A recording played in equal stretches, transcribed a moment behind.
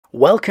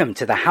Welcome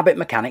to the Habit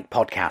Mechanic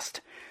podcast.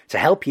 To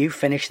help you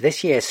finish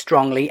this year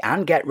strongly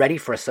and get ready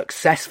for a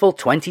successful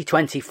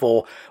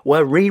 2024,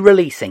 we're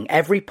re-releasing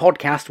every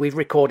podcast we've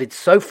recorded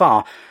so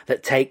far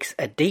that takes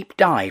a deep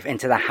dive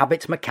into the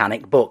Habit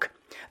Mechanic book.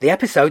 The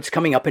episode's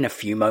coming up in a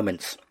few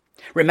moments.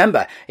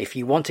 Remember, if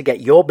you want to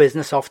get your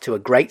business off to a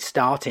great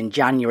start in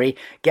January,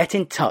 get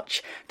in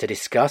touch to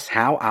discuss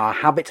how our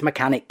Habit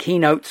Mechanic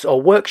keynotes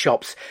or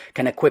workshops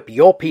can equip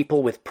your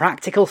people with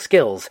practical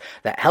skills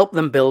that help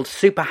them build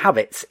super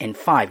habits in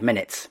 5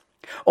 minutes.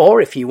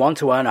 Or if you want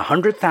to earn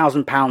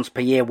 £100,000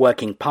 per year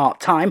working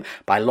part-time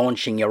by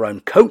launching your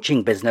own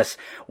coaching business,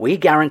 we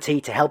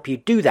guarantee to help you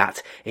do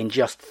that in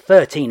just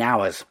 13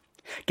 hours.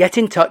 Get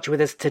in touch with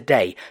us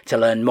today to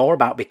learn more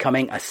about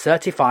becoming a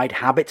certified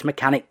habit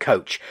mechanic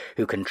coach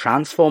who can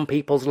transform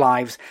people's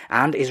lives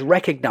and is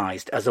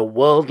recognized as a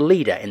world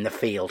leader in the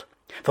field.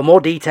 For more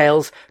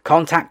details,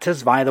 contact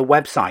us via the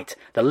website.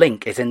 The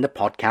link is in the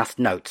podcast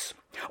notes.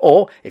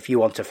 Or if you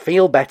want to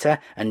feel better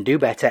and do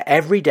better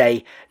every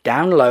day,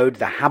 download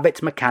the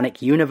Habit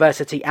Mechanic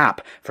University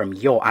app from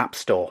your app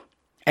store.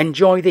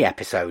 Enjoy the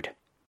episode.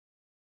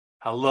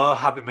 Hello,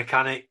 Habit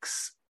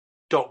Mechanics.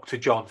 Dr.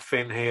 John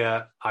Finn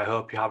here. I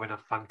hope you're having a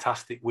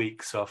fantastic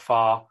week so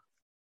far.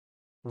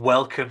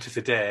 Welcome to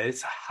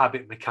today's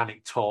Habit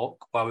Mechanic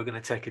Talk, where we're going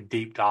to take a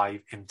deep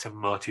dive into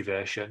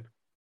motivation.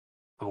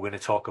 And we're going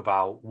to talk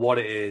about what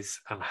it is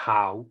and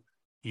how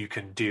you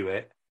can do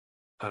it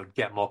and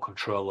get more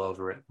control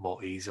over it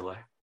more easily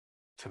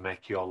to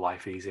make your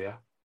life easier.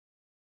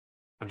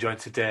 I'm joined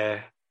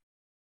today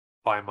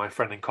by my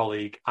friend and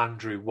colleague,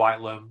 Andrew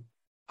Whitelam.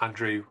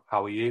 Andrew,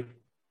 how are you?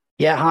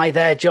 Yeah, hi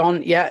there,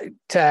 John. Yeah,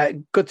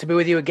 good to be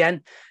with you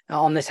again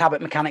on this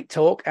Habit Mechanic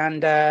Talk,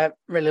 and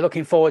really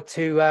looking forward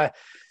to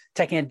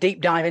taking a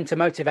deep dive into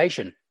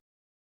motivation.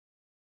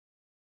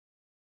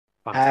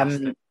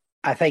 Fantastic.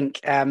 I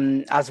think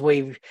as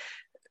we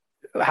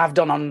have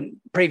done on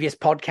previous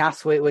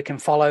podcasts, we can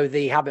follow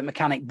the Habit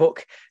Mechanic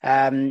book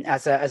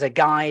as a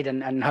guide,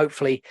 and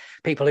hopefully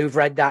people who've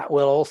read that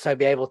will also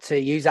be able to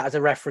use that as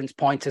a reference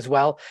point as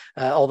well,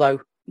 although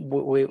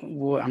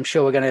I'm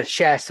sure we're going to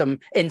share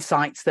some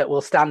insights that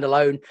will stand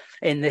alone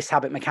in this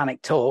Habit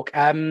Mechanic Talk.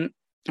 In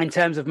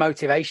terms of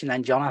motivation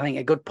then, John, I think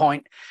a good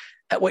point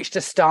at which to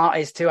start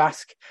is to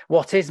ask,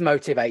 what is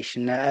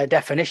motivation? A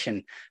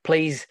definition.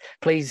 Please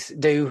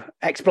do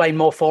explain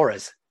more for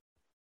us.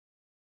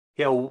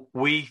 Yeah,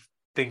 we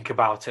think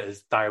about it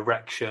as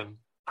direction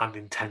and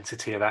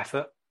intensity of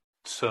effort.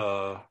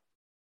 So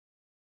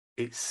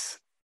it's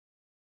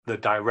the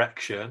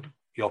direction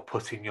you're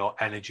putting your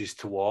energies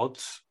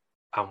towards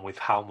and with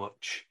how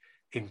much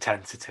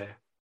intensity.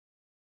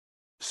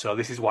 So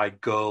this is why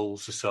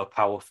goals are so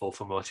powerful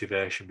for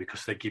motivation,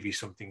 because they give you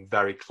something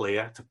very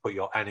clear to put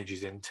your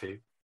energies into.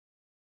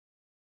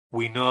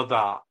 We know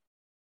that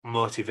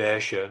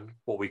motivation,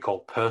 what we call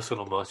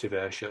personal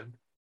motivation,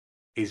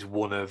 is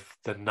one of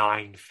the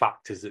 9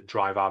 factors that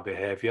drive our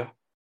behavior.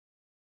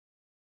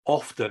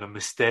 Often and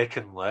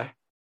mistakenly,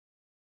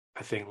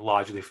 I think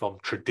largely from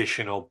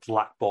traditional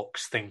black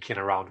box thinking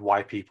around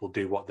why people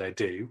do what they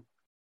do,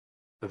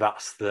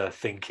 that's the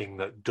thinking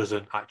that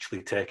doesn't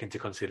actually take into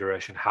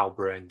consideration how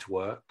brains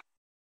work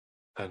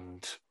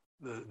and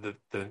the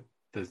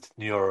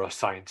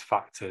neuroscience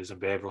factors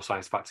and behavioral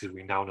science factors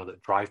we now know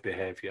that drive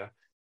behavior.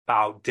 That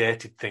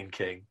outdated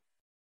thinking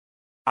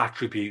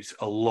attributes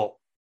a lot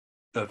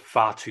of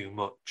far too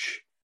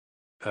much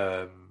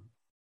power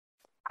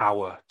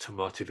to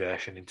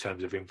motivation in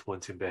terms of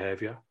influencing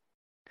behavior.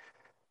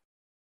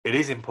 It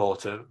is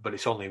important, but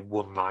it's only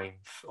 1/9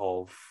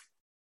 of,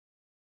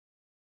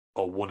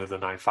 or one of the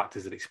 9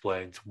 factors that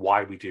explains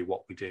why we do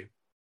what we do.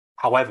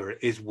 However, it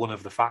is one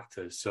of the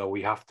factors, so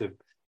we have to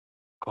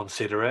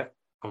consider it,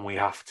 and we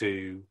have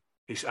to,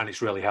 and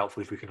it's really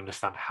helpful if we can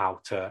understand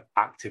how to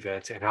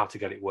activate it and how to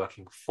get it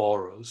working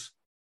for us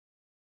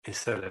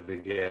instead of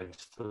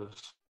against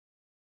us.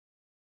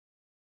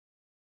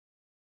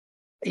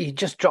 You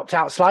just dropped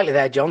out slightly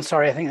there, John.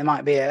 Sorry, I think there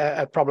might be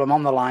a problem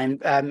on the line.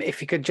 If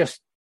you could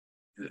just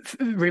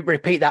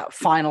repeat that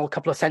final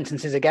couple of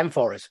sentences again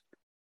for us.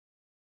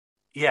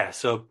 Yeah,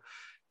 so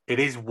it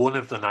is one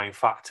of the 9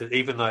 factors,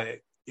 even though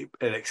it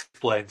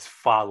explains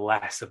far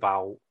less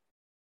about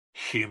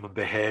human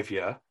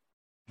behavior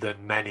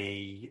than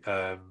many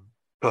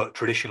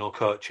traditional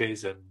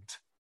coaches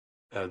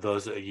and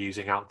those that are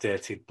using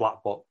outdated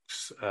black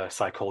box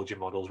psychology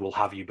models will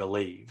have you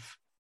believe.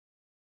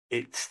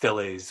 It still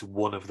is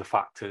one of the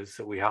factors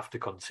that we have to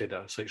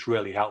consider. So it's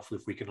really helpful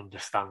if we can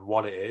understand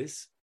what it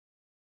is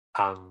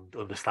and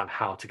understand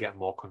how to get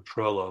more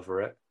control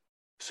over it,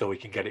 so we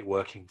can get it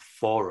working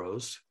for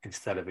us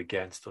instead of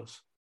against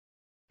us.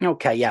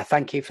 Okay, yeah,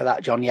 thank you for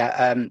that, John.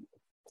 Yeah,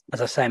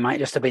 as I say, might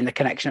just have been the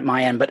connection at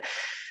my end, but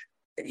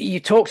you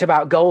talked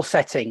about goal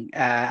setting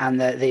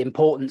and the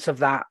importance of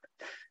that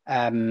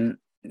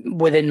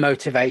within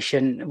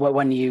motivation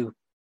when you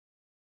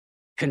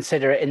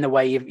consider it in the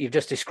way you've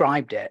just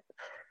described it.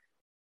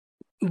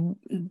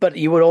 But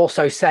you would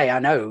also say, I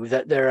know,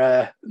 that there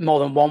are more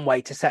than one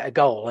way to set a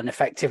goal, an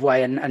effective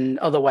way, and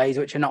other ways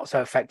which are not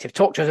so effective.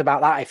 Talk to us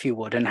about that, if you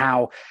would, and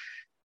how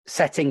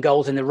setting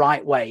goals in the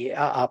right way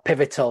are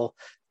pivotal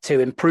to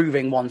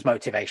improving one's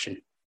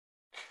motivation.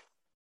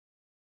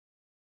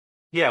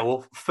 Yeah,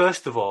 well,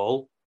 first of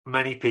all,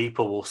 many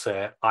people will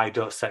say, I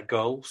don't set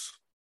goals,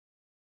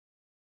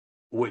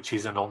 which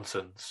is a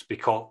nonsense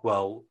because,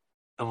 well,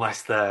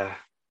 unless they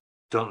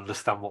don't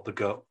understand what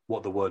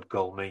the word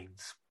goal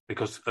means.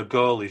 Because a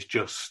goal is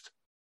just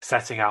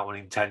setting out an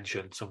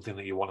intention, something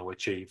that you want to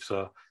achieve.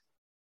 So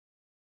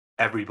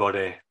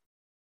everybody,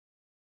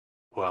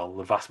 well,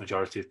 the vast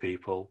majority of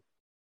people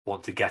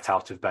want to get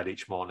out of bed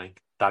each morning.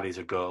 That is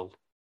a goal.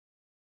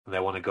 And they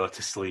want to go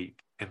to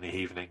sleep in the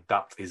evening.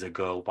 That is a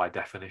goal by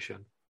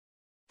definition.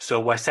 So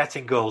we're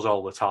setting goals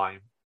all the time.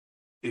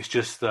 It's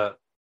just that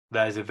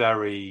there are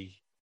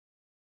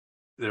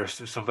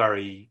some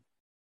very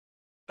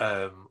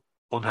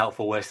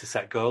unhelpful ways to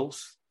set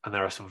goals, and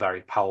there are some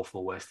very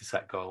powerful ways to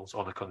set goals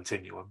on a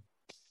continuum.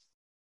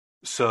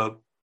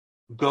 So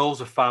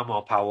goals are far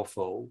more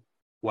powerful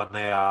when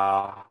they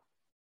are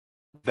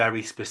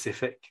very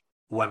specific,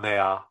 when they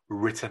are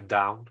written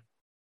down,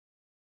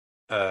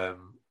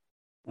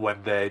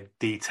 when they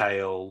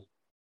detail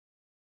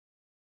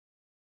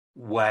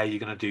where you're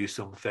going to do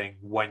something,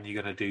 when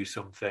you're going to do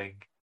something,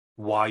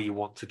 why you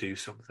want to do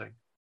something.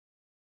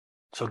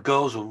 So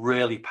goals are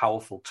really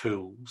powerful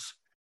tools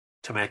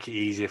to make it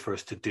easier for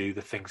us to do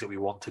the things that we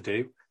want to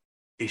do.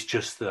 It's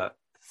just that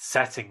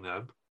setting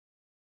them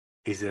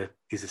is a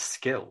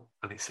skill,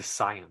 and it's a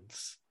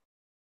science.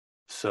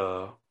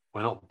 So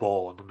we're not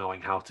born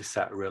knowing how to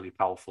set really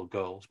powerful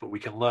goals, but we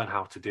can learn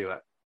how to do it.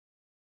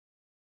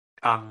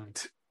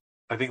 And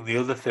I think the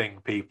other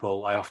thing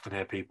I often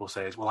hear people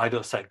say is, well, I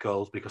don't set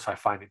goals because I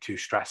find it too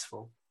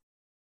stressful.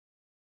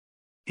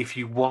 If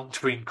you want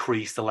to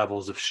increase the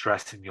levels of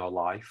stress in your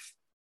life,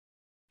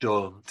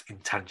 don't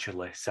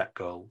intentionally set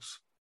goals.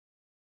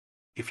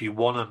 If you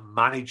want to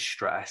manage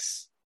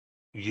stress,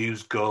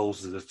 use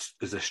goals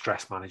as a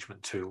stress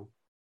management tool.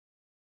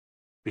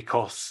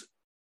 Because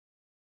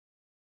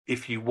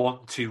if you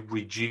want to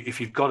reduce, if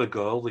you've got a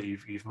goal that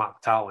you've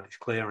mapped out and it's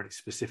clear and it's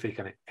specific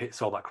and it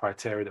hits all that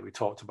criteria that we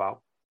talked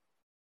about,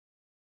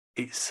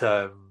 it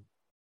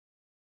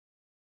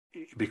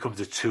becomes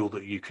a tool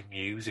that you can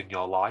use in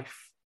your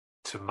life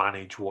to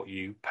manage what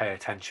you pay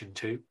attention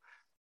to.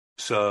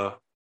 So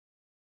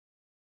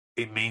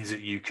it means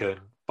that you can,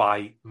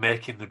 by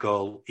making the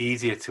goal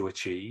easier to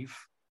achieve,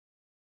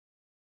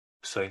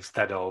 so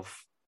instead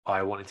of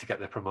I wanted to get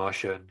the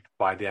promotion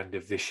by the end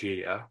of this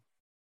year,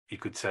 you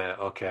could say,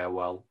 okay,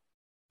 well,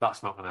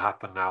 that's not going to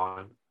happen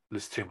now.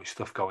 There's too much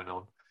stuff going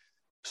on.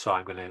 So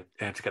I'm going to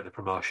aim to get the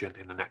promotion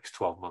in the next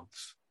 12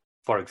 months,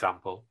 for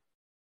example.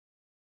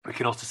 We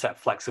can also set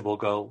flexible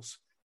goals.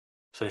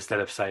 So instead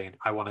of saying,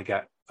 I want to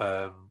get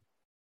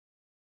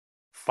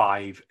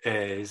 5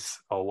 A's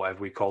or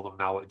whatever we call them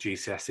now at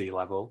GCSE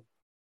level,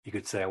 you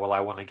could say, well,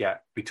 I want to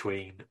get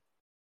between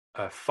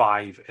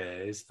 5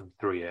 A's and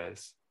 3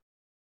 A's.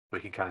 We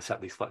can kind of set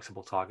these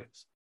flexible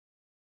targets.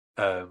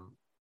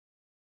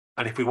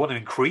 And if we want to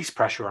increase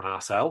pressure on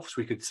ourselves,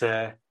 we could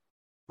say,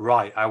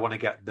 right, I want to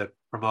get the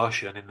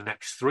promotion in the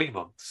next 3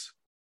 months.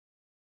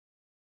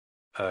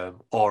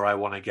 Or I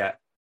want to get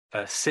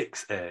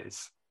 6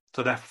 A's.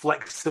 So they're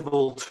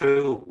flexible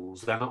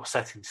tools. They're not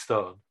set in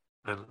stone.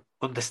 And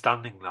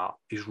understanding that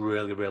is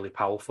really, really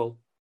powerful.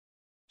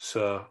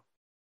 So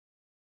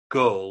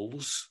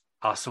goals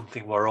are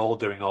something we're all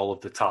doing all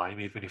of the time,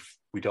 even if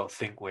we don't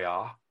think we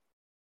are.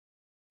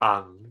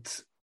 And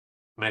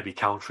maybe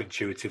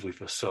counterintuitively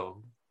for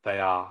some, they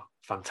are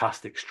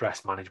fantastic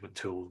stress management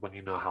tools when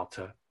you know how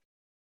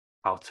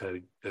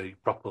to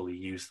properly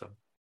use them.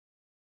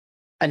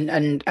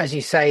 And as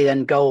you say,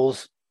 then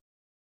goals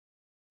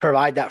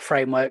provide that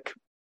framework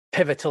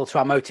pivotal to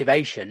our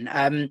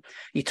motivation.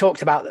 You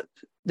talked about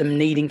them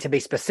needing to be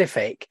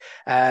specific,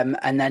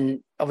 and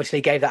then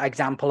obviously gave that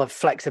example of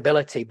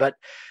flexibility. But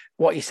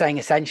what you're saying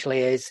essentially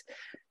is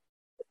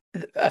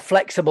a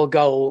flexible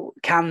goal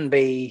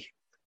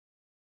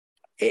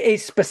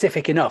is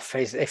specific enough,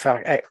 is if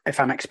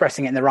I'm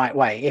expressing it in the right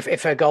way.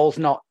 If a goal's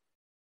not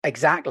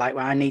exact, like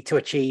when I need to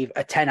achieve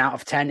a 10 out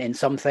of 10 in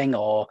something,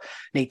 or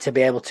need to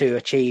be able to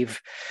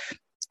achieve,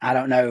 I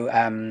don't know,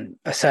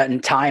 a certain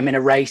time in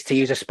a race, to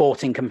use a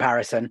sporting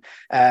comparison,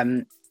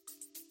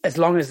 as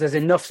long as there's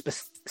enough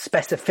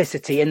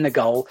specificity in the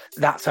goal,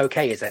 that's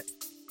okay, is it?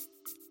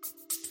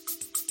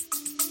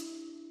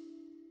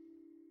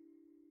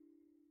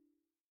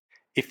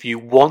 If you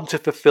want to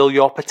fulfill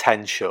your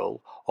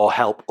potential or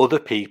help other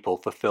people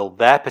fulfill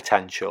their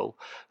potential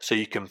so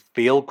you can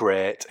feel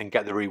great and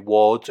get the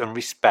rewards and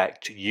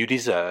respect you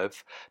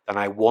deserve, then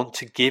I want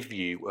to give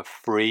you a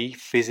free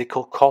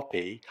physical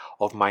copy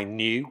of my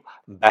new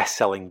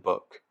best-selling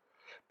book,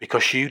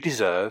 Because You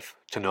Deserve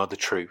to Know the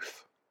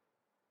Truth.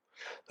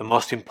 The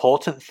most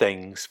important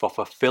things for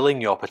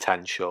fulfilling your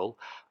potential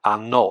are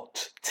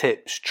not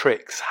tips,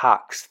 tricks,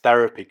 hacks,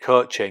 therapy,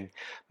 coaching,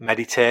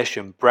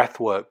 meditation,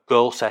 breathwork,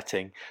 goal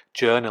setting,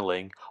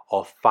 journaling,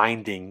 or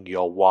finding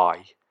your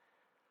why.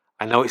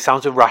 I know it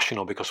sounds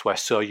irrational because we're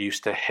so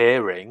used to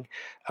hearing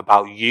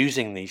about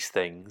using these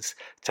things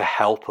to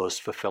help us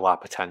fulfill our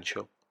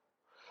potential.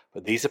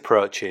 But these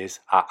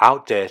approaches are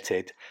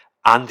outdated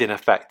and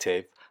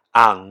ineffective,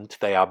 and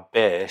they are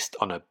based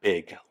on a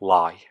big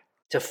lie.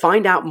 To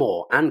find out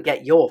more and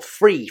get your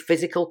free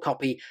physical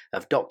copy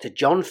of Dr.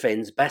 John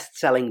Finn's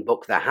best-selling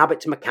book, The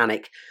Habit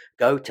Mechanic,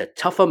 go to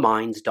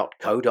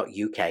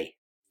tougherminds.co.uk.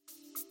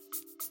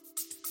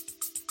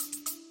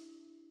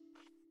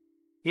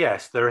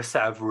 Yes, there are a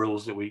set of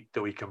rules that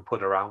we can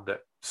put around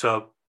it.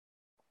 So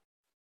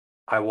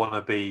I want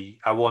to be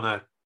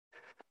a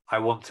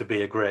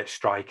great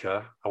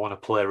striker. I want to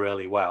play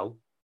really well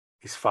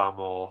is far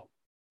more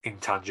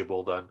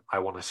intangible than I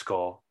want to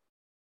score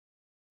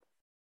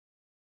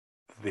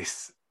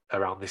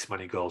around this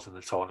many goals in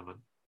the tournament.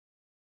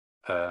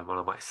 And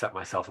I might set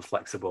myself a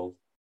flexible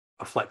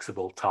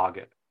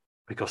target,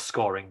 because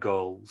scoring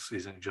goals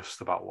isn't just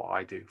about what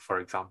I do,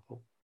 for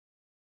example.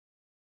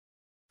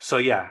 So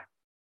yeah,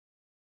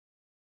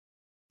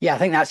 I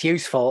think that's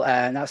useful.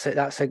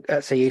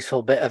 That's a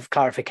useful bit of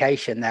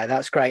clarification there.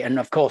 That's great. And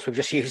of course, we've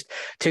just used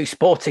two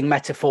sporting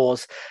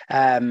metaphors,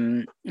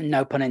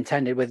 no pun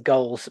intended, with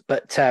goals.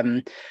 But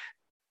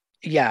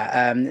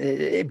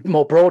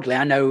more broadly,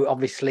 I know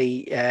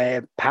obviously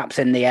perhaps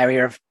in the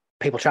area of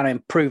people trying to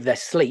improve their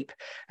sleep,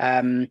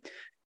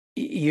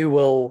 you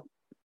will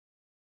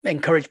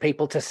encourage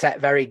people to set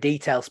very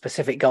detailed,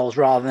 specific goals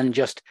rather than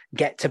just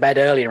get to bed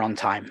earlier on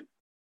time.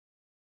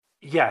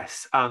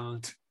 Yes,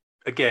 and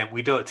again,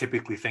 we don't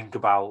typically think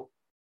about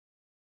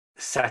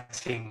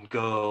setting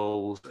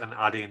goals and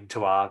adding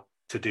to our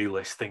to-do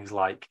list things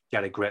like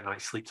get a great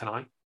night's sleep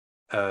tonight.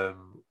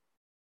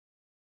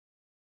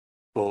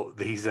 But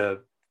these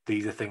are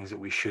things that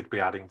we should be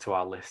adding to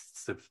our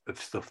lists of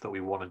stuff that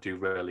we want to do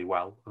really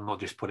well, and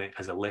not just putting it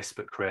as a list,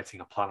 but creating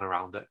a plan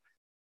around it.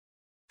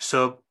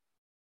 So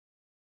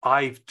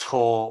I've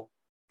taught,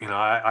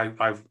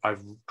 I've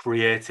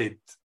created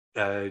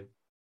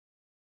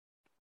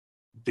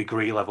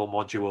degree level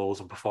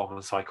modules on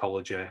performance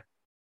psychology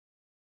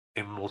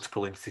in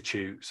multiple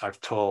institutes. I've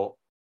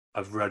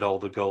read all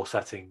the goal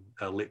setting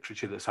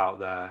literature that's out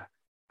there.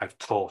 I've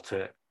taught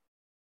it,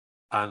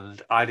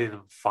 and I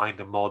didn't find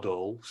a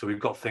model. So we've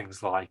got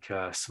things like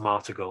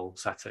smarter goal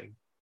setting.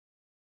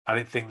 I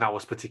didn't think that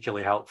was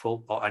particularly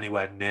helpful, or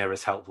anywhere near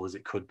as helpful as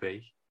it could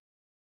be.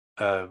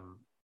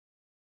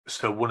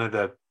 So one of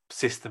the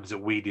systems that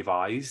we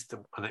devised,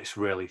 and it's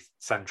really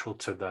central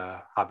to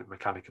the habit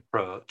mechanic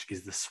approach,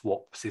 is the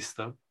SWAP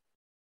system,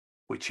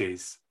 which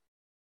is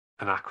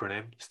an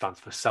acronym, stands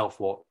for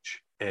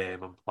self-watch,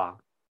 aim, and plan.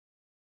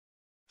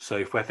 So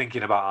if we're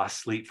thinking about our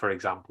sleep, for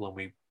example,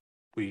 and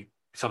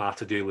it's on our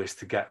to-do list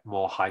to get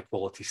more high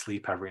quality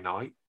sleep every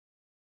night,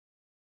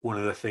 one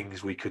of the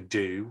things we could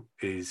do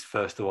is,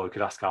 first of all, we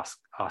could ask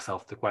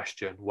ourselves the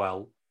question,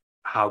 well,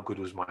 how good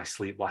was my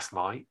sleep last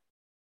night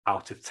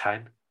out of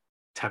 10?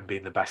 10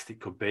 being the best it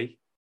could be,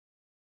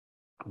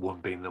 1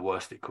 being the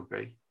worst it could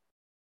be.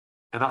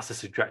 And that's a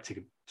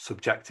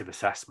subjective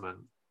assessment.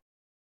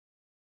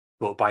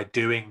 But by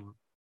doing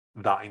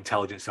that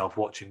intelligent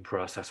self-watching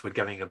process, we're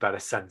getting a better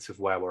sense of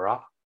where we're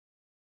at.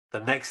 The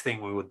next thing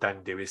we would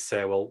then do is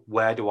say, well,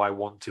 where do I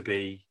want to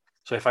be?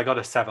 So if I got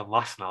a 7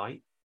 last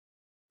night,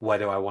 where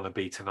do I want to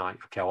be tonight?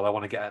 Okay, well, I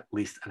want to get at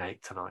least an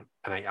 8 tonight,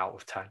 an 8 out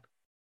of 10.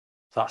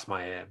 So that's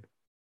my aim.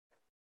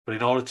 But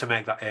in order to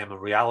make that aim a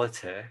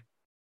reality,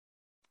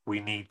 we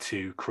need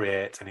to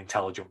create an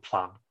intelligent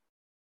plan.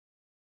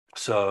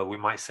 So we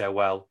might say,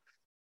 well,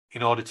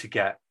 in order to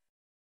get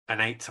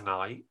an 8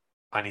 tonight,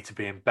 I need to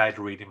be in bed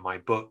reading my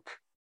book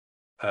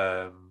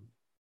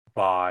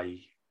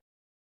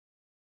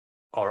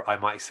or I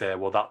might say,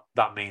 well,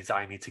 that means that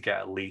I need to get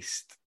at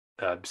least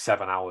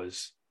 7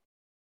 hours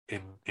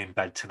in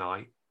bed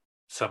tonight.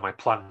 So my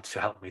plan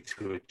to help me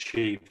to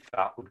achieve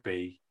that would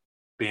be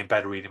in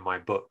bed reading my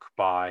book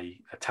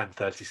by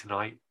 10:30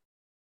 tonight.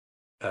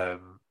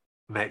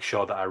 Make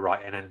sure that I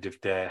write an end of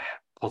day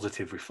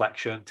positive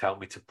reflection to help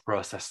me to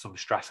process some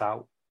stress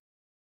out.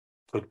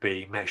 Could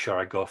be make sure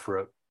I go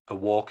for a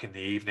walk in the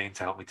evening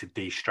to help me to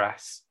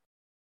de-stress.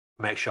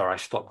 Make sure I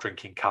stop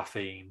drinking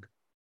caffeine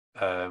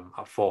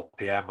at 4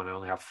 p.m. and I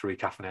only have 3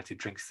 caffeinated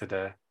drinks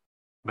today.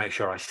 Make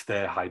sure I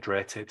stay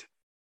hydrated.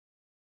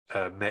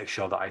 Make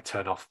sure that I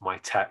turn off my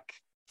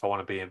tech if I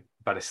want to be in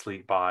better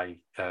sleep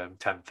by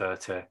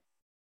 10:30.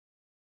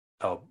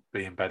 Or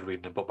be in bed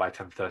reading a book by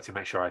 10:30.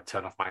 Make sure I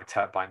turn off my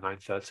tech by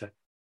 9:30.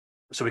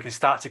 So we can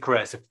start to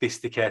create a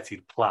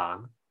sophisticated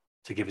plan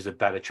to give us a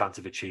better chance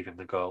of achieving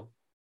the goal.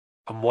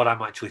 And what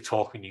I'm actually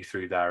talking you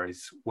through there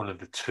is one of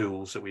the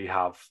tools that we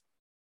have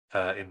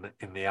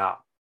in the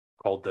app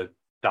called the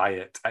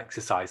Diet,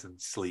 Exercise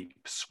and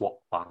Sleep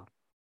Swap Plan.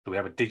 So we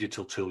have a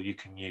digital tool you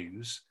can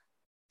use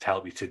to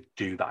help you to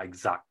do that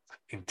exact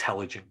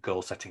intelligent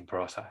goal setting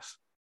process.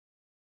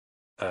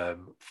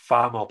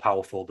 far more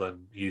powerful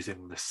than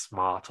using the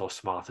smart or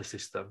smarter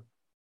system.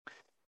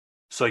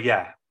 So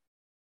yeah,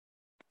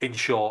 in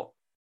short,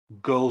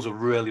 goals are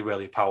really,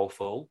 really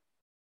powerful,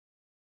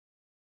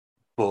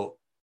 but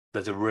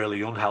there's a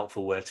really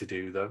unhelpful way to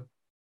do them,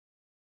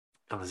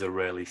 and there's a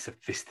really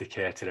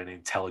sophisticated and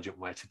intelligent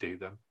way to do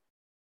them.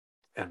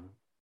 And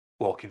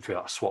walking through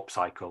that swap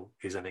cycle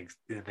is an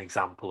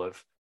example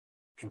of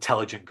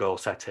intelligent goal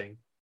setting,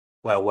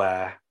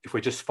 where if we're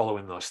just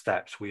following those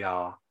steps, we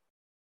are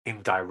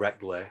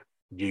indirectly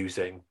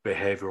using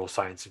behavioral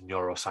science and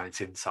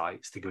neuroscience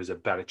insights to give us a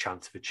better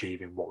chance of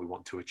achieving what we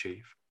want to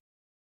achieve.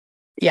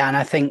 Yeah, and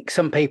I think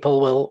some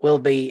people will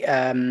be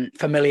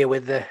familiar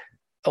with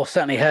or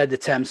certainly heard the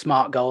term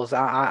SMART goals.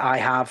 I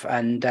have,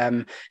 and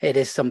it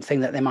is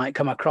something that they might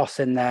come across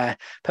in their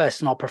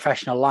personal,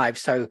 professional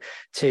lives. So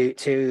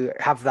to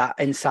have that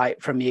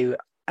insight from you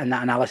and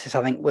that analysis,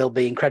 I think will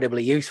be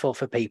incredibly useful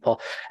for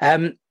people.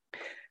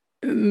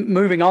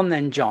 Moving on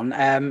then, John,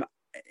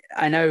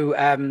 I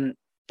know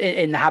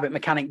in the Habit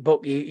Mechanic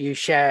book, you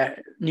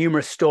share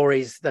numerous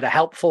stories that are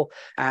helpful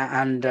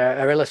and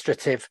are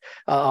illustrative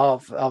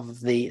of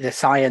the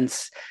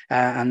science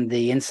and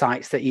the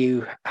insights that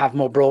you have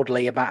more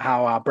broadly about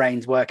how our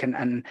brains work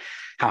and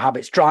how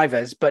habits drive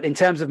us. But in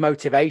terms of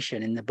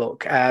motivation in the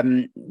book,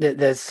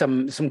 there's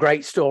some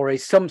great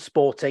stories, some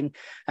sporting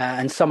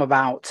and some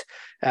about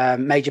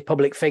major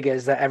public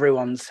figures that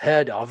everyone's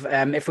heard of.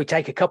 If we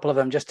take a couple of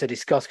them just to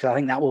discuss, because I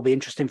think that will be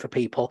interesting for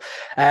people.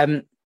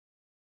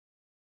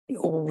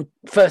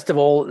 First of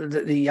all,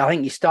 I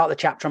think you start the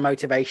chapter on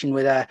motivation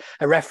with a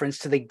reference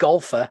to the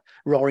golfer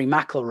Rory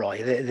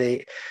McIlroy,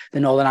 the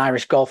Northern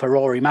Irish golfer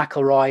Rory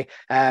McIlroy.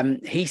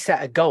 He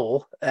set a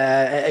goal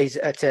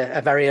at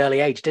a very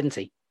early age, didn't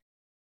he?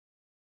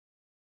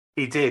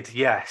 He did,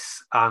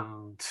 yes.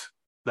 And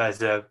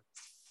there's a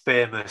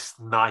famous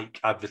Nike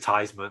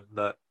advertisement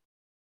that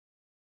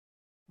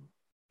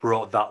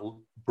brought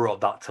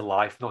that to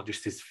life. Not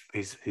just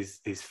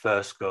his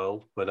first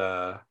goal,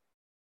 but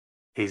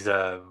his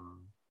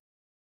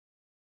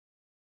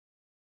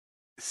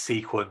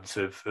sequence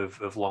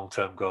of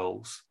long-term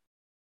goals.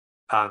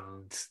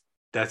 And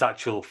there's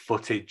actual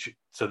footage.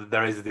 So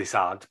there is this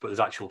ad, but there's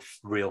actual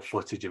real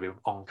footage of him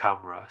on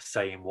camera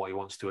saying what he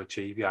wants to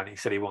achieve. Yeah, and he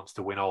said he wants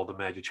to win all the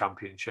major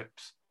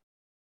championships.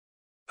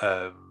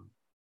 And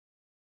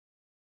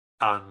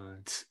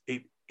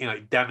it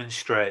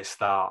demonstrates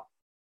that,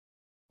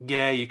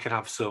 yeah, you can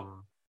have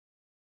some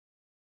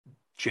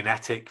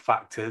genetic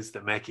factors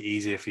that make it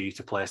easier for you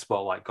to play a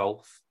sport like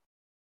golf.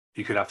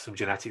 You could have some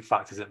genetic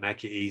factors that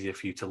make it easier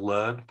for you to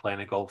learn playing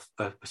a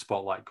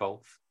sport like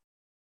golf.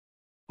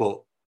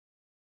 But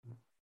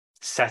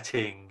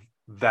setting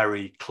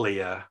very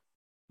clear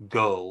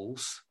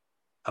goals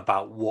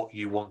about what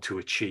you want to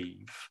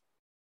achieve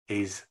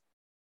is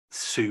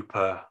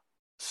super,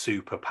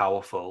 super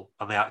powerful,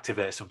 and they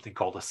activate something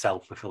called a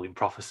self-fulfilling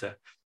prophecy.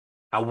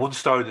 Now, one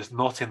story that's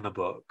not in the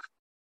book,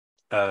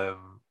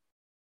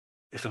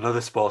 it's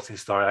another sporting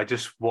story. I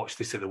just watched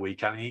this at the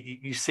weekend.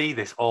 You see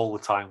this all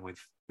the time with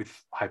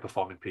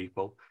high-performing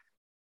people.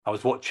 I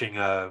was watching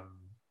the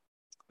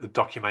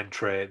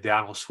documentary, the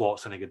Arnold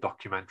Schwarzenegger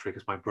documentary,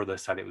 because my brother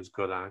said it was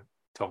good and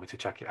told me to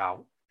check it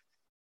out.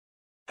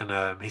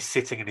 And he's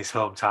sitting in his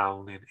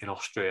hometown in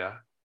Austria.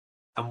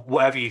 And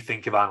whatever you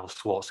think of Arnold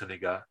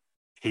Schwarzenegger,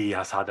 he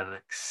has had an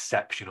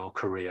exceptional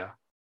career.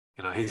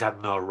 He's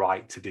had no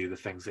right to do the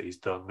things that he's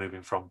done,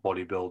 moving from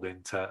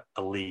bodybuilding to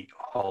elite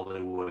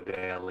Hollywood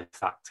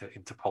A-list actor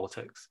into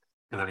politics,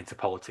 and then into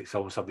politics.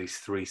 Almost have these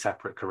three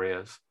separate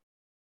careers,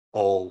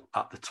 all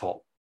at the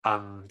top.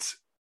 And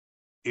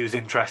it was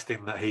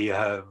interesting that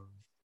there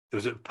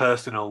was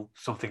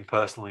something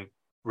personally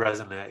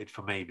resonated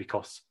for me,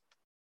 because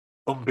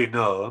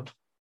unbeknown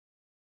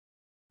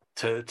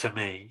to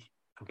me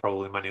and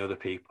probably many other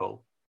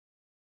people,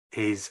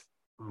 his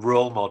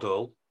role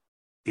model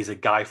is a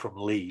guy from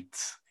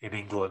Leeds in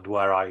England,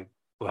 where I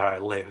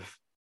live,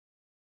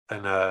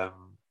 and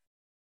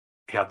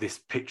he had this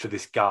picture of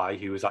this guy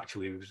who was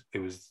it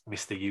was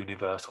Mr.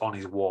 Universe on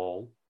his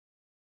wall,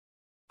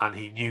 and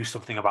he knew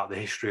something about the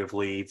history of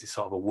Leeds. It's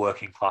sort of a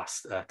working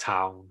class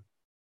town,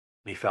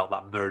 and he felt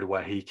that mirrored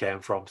where he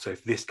came from. So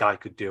if this guy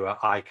could do it,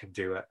 I can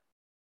do it.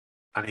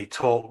 And he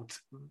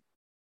talked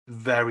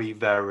very,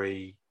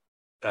 very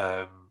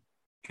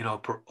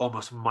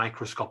almost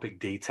microscopic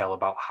detail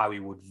about how he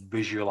would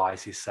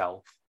visualize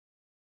himself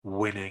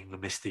winning the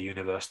Mr.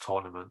 Universe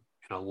tournament,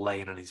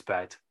 laying on his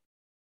bed.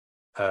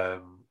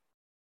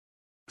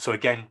 So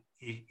again,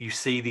 you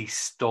see these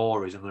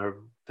stories, and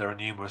there are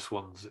numerous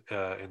ones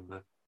in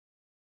the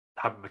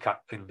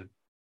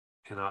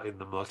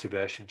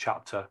motivation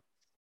chapter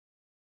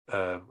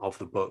of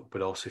the book,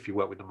 but also if you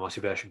work with the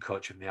motivation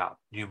coach in the app,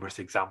 numerous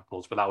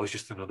examples. But that was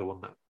just another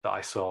one that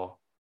I saw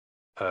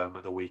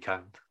at the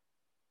weekend.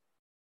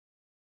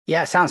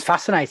 Yeah, it sounds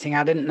fascinating.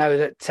 I didn't know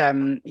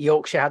that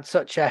Yorkshire had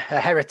such a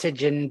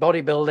heritage in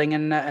bodybuilding,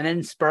 and an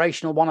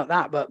inspirational one at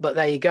that. But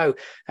there you go.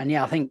 And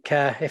yeah, I think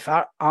if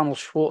Arnold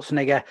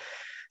Schwarzenegger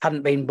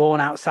hadn't been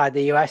born outside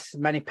the US,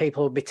 many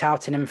people would be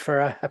touting him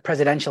for a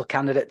presidential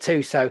candidate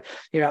too. So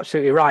you're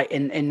absolutely right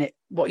in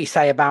what you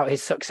say about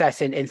his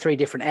success in three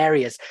different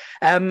areas.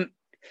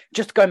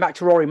 Just going back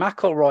to Rory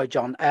McIlroy,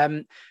 John,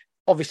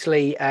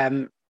 obviously,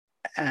 and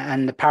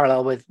the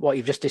parallel with what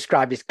you've just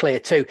described is clear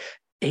too.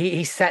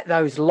 He set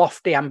those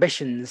lofty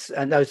ambitions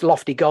and those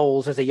lofty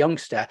goals as a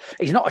youngster.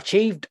 He's not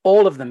achieved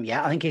all of them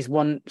yet. I think he's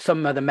won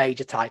some of the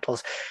major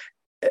titles.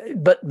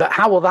 But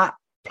how will that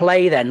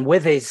play then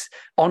with his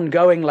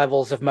ongoing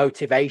levels of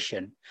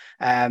motivation?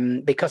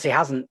 Because he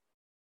hasn't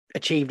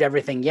achieved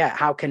everything yet.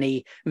 How can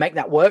he make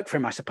that work for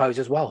him, I suppose,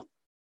 as well?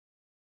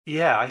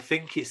 Yeah, I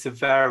think it's a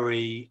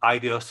very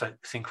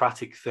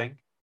idiosyncratic thing.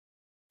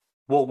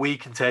 What we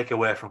can take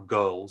away from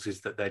goals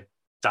is that they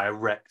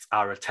direct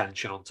our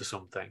attention onto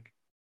something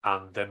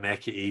and they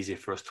make it easy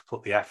for us to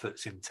put the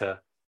efforts into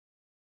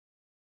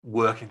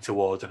working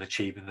towards and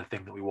achieving the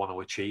thing that we want to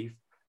achieve.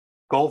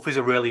 Golf is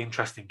a really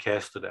interesting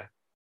case study.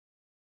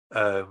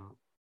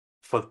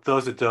 For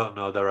those that don't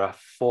know, there are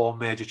 4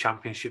 major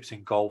championships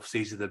in golf.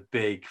 These are the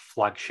big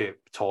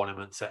flagship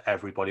tournaments that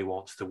everybody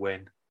wants to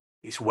win.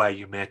 It's where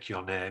you make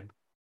your name.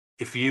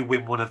 If you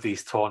win one of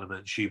these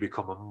tournaments, you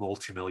become a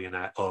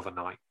multimillionaire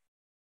overnight.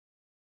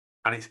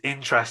 And it's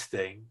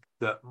interesting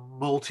that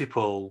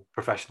multiple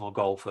professional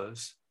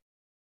golfers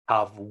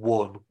have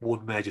won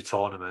one major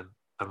tournament,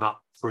 and that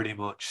pretty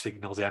much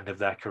signals the end of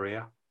their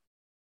career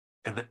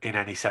in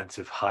any sense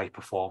of high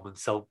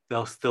performance. So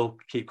they'll still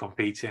keep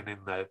competing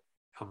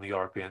on the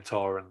European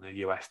Tour and the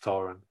US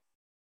Tour and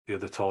the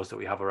other tours that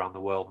we have around the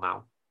world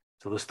now.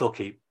 So they'll still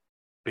keep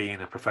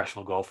being a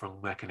professional golfer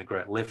and making a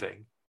great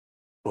living,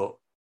 but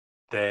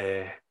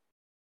their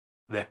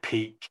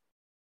peak,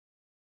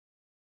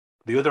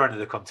 the other end of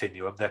the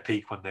continuum, their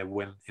peak when they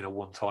win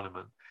one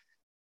tournament.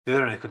 The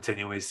other end of the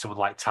continuum is someone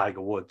like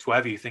Tiger Woods.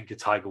 Whatever you think of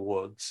Tiger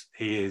Woods,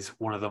 he is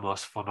one of the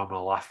most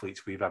phenomenal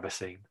athletes we've ever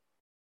seen.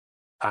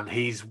 And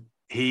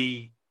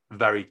he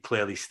very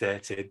clearly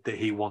stated that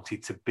he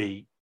wanted to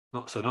beat,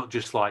 not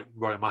just like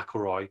Rory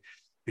McIlroy,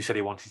 who said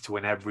he wanted to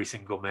win every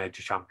single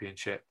major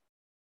championship.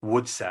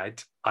 Wood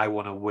said, I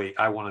want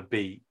to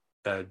beat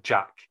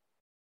Jack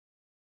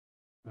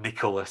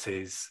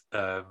Nicklaus's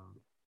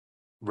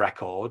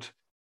record.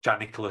 Jack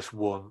Nicklaus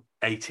won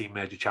 18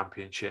 major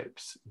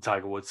championships.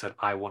 Tiger Woods said,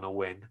 I want to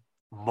win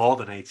more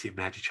than 18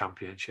 major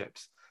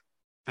championships.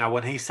 Now,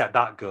 when he set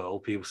that goal,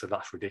 people said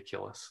that's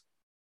ridiculous,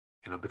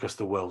 because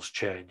the world's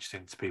changed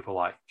since people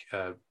like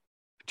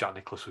Jack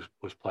Nicklaus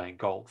was playing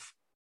golf.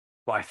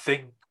 But I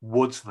think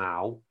Woods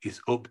now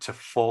is up to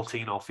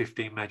 14 or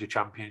 15 major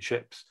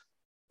championships,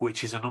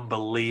 which is an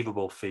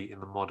unbelievable feat in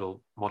the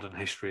modern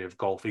history of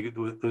golf. There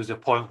was a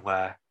point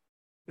a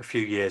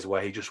few years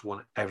where he just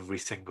won every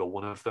single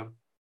one of them.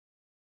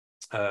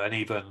 And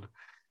even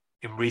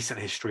in recent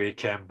history, he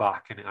came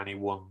back and he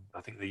won,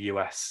 I think, the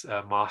US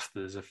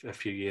Masters a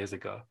few years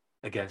ago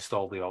against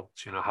all the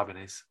odds,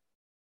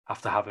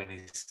 after having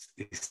his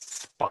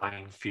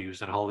spine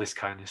fused and all this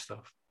kind of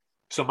stuff.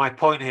 So my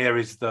point here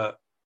is that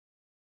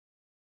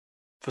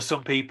for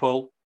some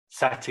people,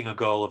 setting a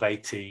goal of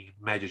 18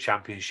 major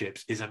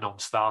championships is a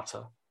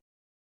non-starter.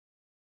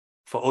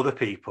 For other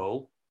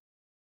people,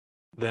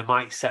 they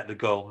might set the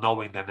goal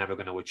knowing they're never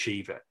going to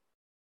achieve it,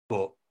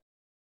 but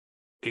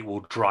it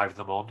will drive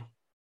them on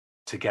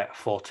to get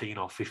 14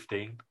 or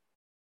 15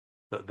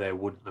 that they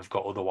wouldn't have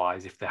got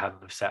otherwise if they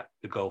hadn't have set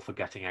the goal for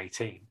getting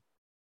 18.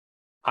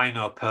 I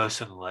know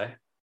personally,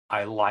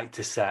 I like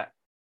to set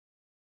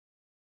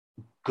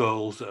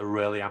goals that are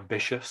really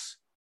ambitious,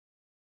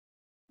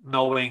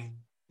 knowing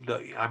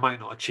that I might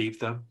not achieve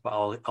them, but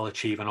I'll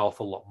achieve an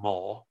awful lot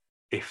more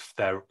if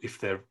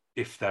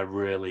they're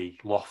really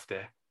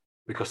lofty,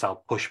 because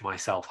I'll push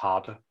myself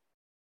harder.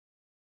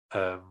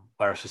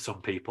 Whereas for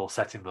some people,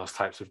 setting those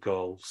types of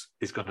goals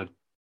is going to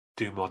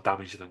do more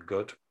damage than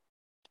good.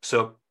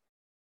 So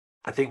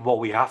I think what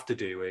we have to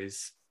do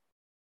is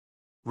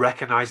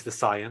recognize the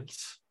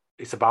science.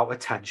 It's about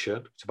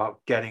attention. It's about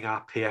getting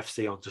our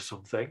PFC onto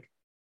something.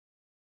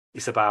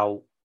 It's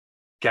about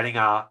getting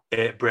our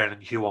brain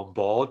and Hugh on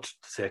board to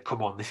say,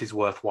 come on, this is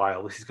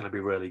worthwhile. This is going to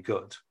be really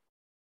good.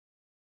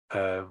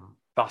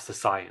 That's the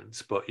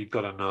science, but you've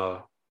got to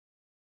know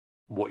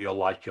what you're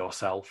like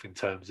yourself in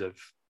terms of,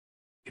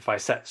 if I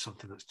set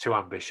something that's too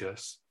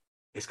ambitious,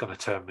 it's going to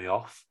turn me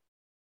off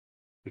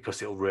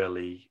because it'll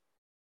really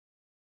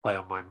play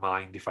on my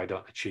mind if I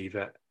don't achieve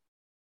it,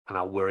 and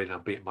I'll worry and I'll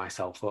beat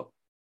myself up.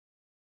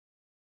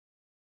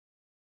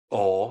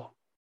 Or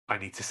I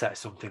need to set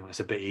something that's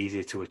a bit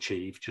easier to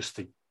achieve just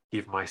to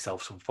give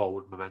myself some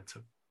forward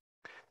momentum.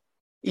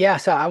 Yeah,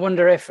 so I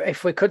wonder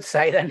if we could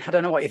say then, I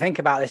don't know what you think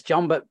about this,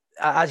 John, but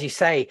as you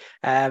say,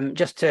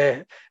 just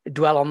to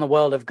dwell on the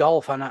world of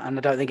golf, and I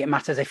don't think it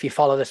matters if you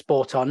follow the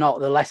sport or not,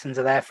 the lessons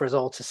are there for us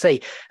all to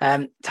see.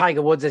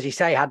 Tiger Woods, as you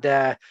say,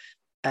 had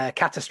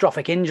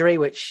catastrophic injury,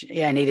 which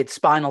needed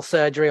spinal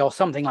surgery or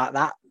something like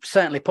that.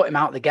 Certainly put him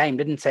out of the game,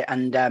 didn't it?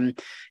 And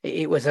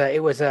it was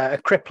a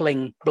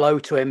crippling blow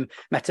to him,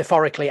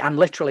 metaphorically and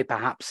literally,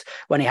 perhaps,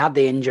 when he had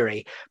the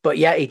injury. But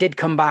yeah, he did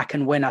come back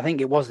and win. I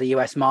think it was the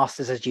US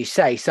Masters, as you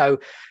say. So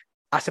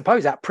I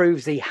suppose that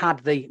proves he had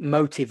the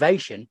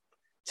motivation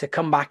to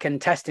come back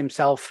and test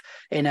himself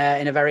in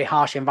a very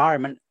harsh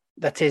environment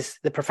that is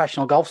the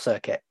professional golf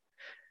circuit.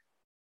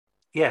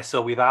 Yeah,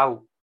 so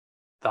without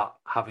that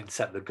having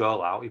set the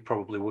goal out, he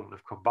probably wouldn't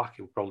have come back.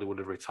 He probably would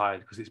have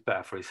retired because it's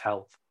better for his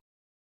health.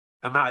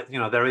 And that,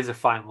 there is a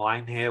fine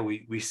line here.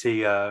 We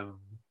see there's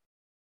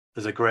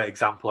a great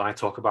example, and I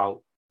talk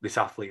about this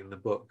athlete in the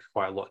book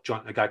quite a lot.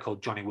 A guy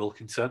called Johnny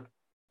Wilkinson,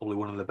 probably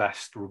one of the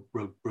best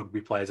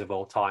rugby players of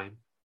all time.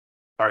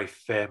 Very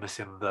famous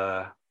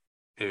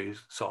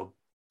he's sort of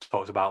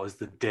talked about as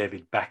the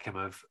David Beckham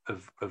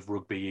of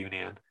rugby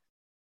union.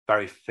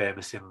 Very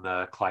famous in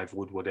the Clive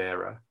Woodward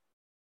era,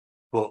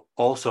 but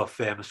also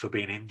famous for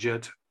being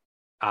injured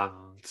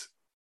and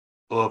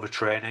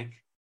overtraining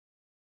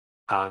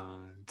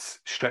and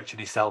stretching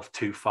himself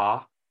too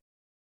far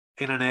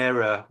in an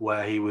era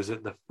where he was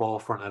at the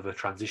forefront of a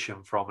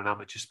transition from an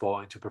amateur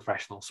sport into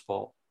professional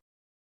sport.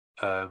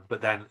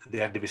 But then at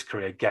the end of his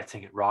career,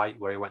 getting it right,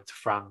 where he went to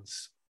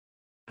France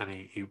and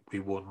he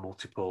won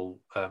multiple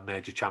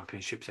major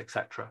championships,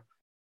 etc.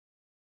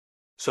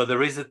 So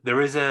there is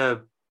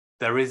a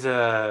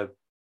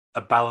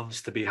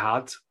balance to be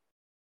had.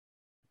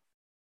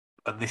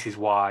 And this is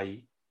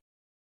why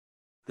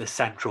the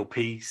central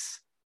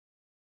piece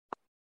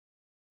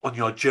on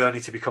your journey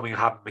to becoming a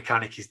habit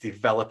mechanic is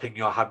developing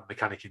your habit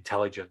mechanic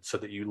intelligence so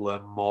that you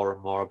learn more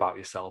and more about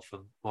yourself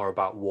and more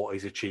about what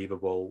is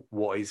achievable,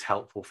 what is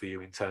helpful for you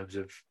in terms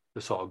of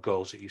the sort of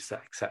goals that you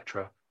set,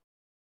 etc.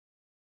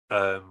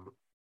 I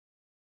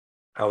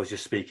was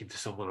just speaking to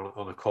someone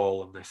on a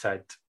call, and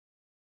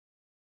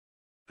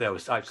they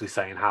was actually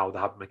saying how the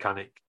habit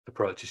mechanic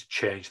approach has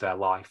changed their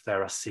life.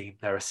 They're a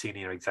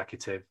senior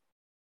executive.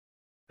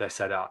 They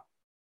said,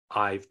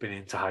 I've been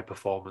into high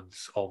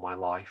performance all my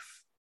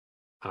life,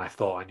 and I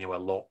thought I knew a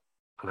lot,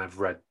 and I've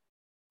read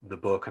the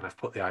book and I've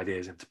put the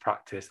ideas into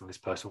practice, and this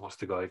person wants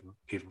to go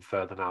even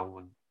further now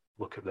and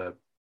look at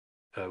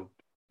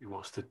he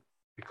wants to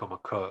become a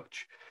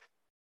coach.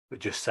 But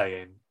just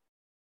saying,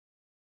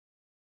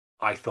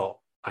 I thought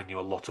I knew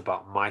a lot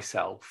about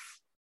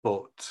myself,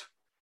 but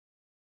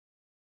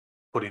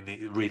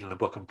reading the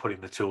book and putting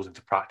the tools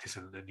into practice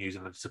and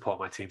using them to support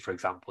my team, for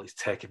example, it's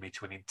taken me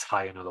to an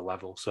entire another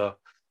level. So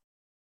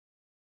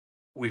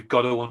we've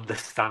got to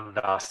understand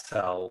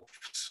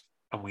ourselves,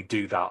 and we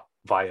do that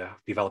via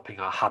developing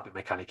our habit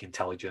mechanic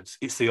intelligence.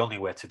 It's the only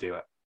way to do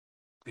it.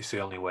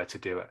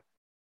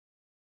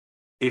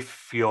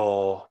 If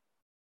you're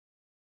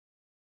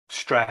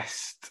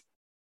stressed,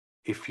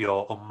 if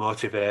you're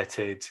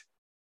unmotivated,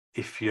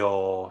 if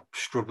you're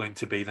struggling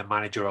to be the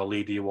manager or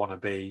leader you want to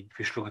be, if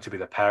you're struggling to be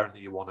the parent that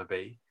you want to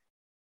be,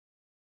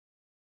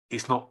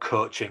 it's not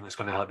coaching that's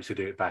going to help you to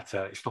do it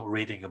better. It's not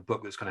reading a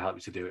book that's going to help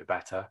you to do it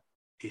better.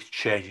 It's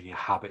changing your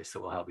habits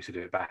that will help you to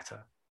do it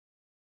better.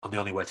 And the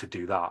only way to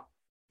do that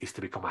is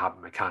to become a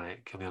habit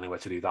mechanic. And the only way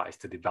to do that is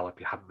to develop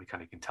your habit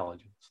mechanic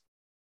intelligence.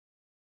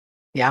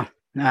 Yeah.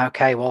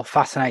 Okay. Well,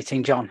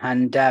 fascinating, John.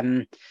 And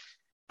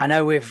I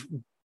know we've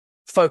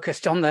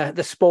focused on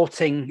the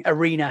sporting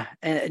arena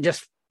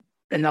just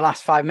in the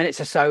last 5 minutes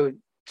or so,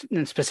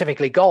 and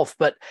specifically golf.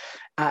 But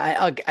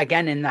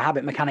again, in the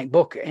Habit Mechanic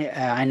book,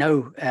 I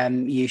know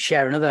you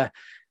share another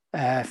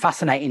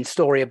fascinating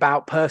story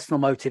about personal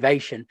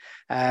motivation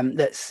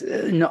that's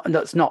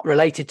not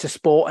related to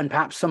sport, and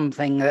perhaps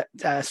something that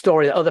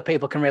story that other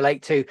people can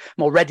relate to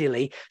more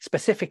readily,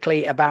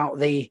 specifically about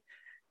the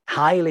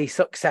highly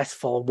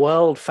successful,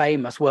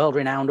 world-famous,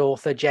 world-renowned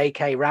author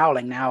J.K.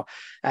 Rowling. Now,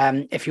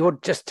 if you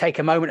would just take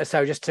a moment or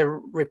so just to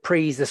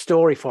reprise the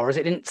story for us.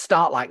 It didn't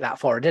start like that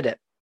for her, did it?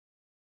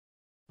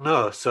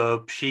 No,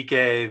 so she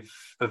gave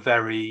a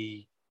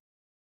very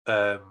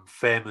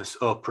famous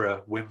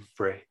Oprah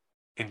Winfrey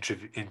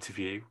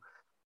interview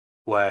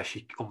where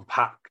she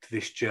unpacked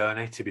this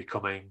journey to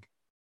becoming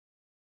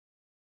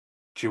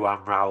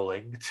Joanne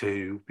Rowling,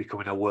 to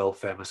becoming a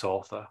world-famous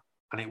author.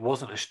 And it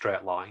wasn't a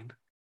straight line.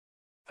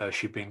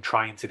 She'd been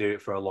trying to do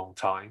it for a long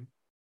time,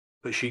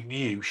 but she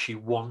knew she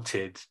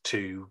wanted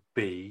to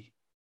be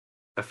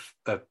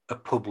a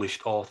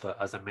published author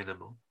as a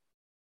minimum,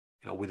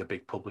 with a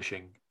big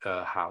publishing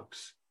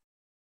house.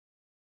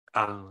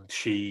 And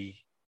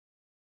she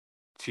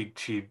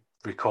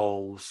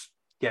recalls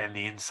getting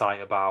the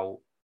insight about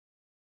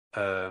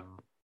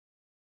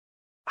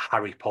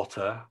Harry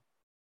Potter,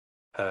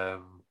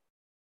 and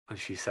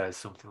she says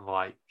something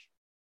like,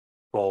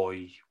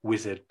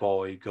 wizard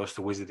boy goes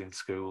to wizarding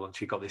school, and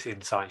she got this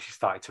insight. She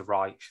started to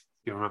write.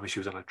 You remember she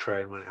was on a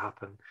train when it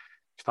happened.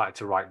 She started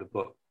to write the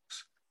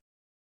books,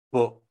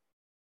 but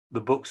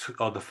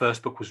the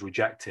first book was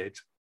rejected,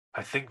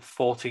 I think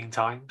 14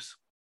 times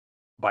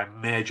by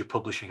major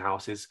publishing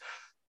houses.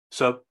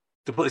 So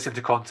to put this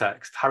into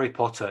context, Harry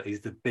Potter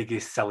is the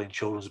biggest selling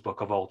children's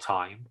book of all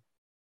time,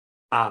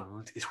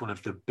 and it's one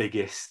of the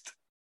biggest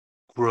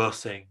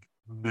grossing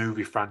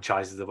movie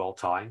franchises of all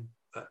time.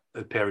 At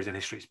a period in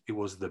history, it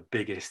was the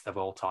biggest of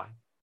all time.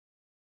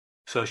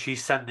 So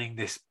she's sending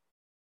this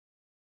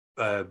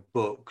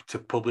book to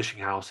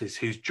publishing houses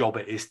whose job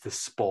it is to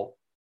spot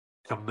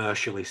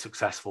commercially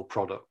successful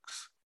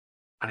products,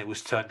 and it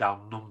was turned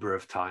down a number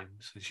of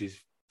times. And she's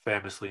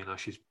famously,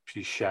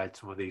 she's shared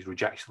some of these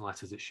rejection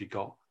letters that she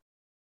got.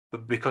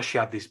 But because she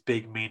had this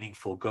big,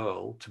 meaningful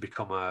goal to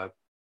become a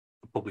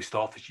published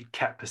author, she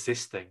kept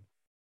persisting,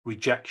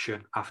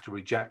 rejection after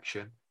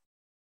rejection.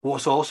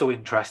 What's also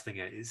interesting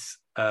is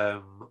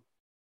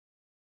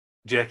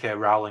J.K.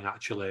 Rowling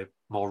actually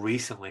more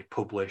recently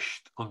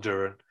published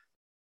under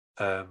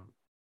a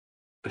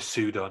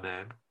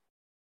pseudonym,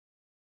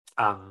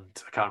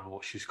 and I can't remember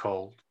what she's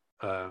called,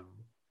 but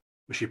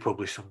she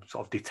published some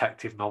sort of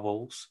detective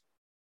novels.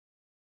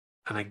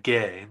 And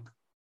again,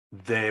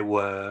 they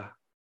were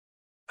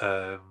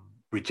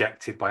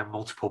rejected by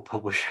multiple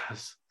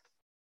publishers.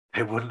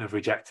 They wouldn't have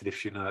rejected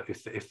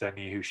if they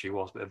knew who she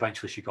was, but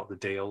eventually she got the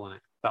deal, and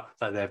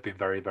that they've been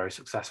very, very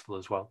successful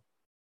as well.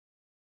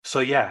 So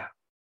yeah,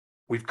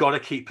 we've got to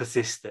keep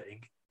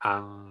persisting,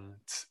 and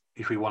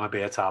if we want to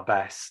be at our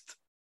best,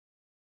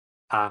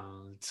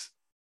 and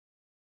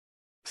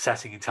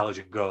setting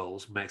intelligent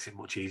goals makes it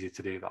much easier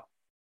to do that.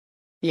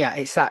 Yeah,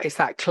 it's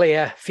that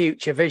clear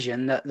future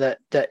vision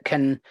that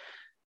can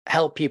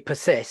help you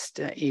persist,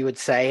 you would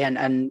say,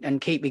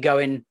 and keep you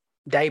going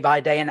day by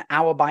day and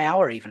hour by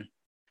hour even.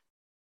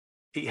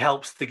 It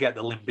helps to get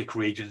the limbic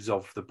regions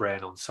of the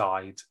brain on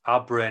side.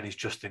 Our brain is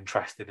just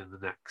interested in the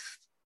next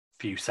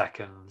few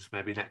seconds,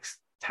 maybe next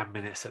 10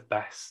 minutes at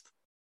best.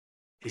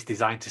 It's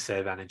designed to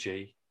save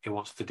energy. It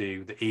wants to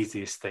do the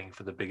easiest thing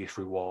for the biggest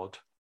reward.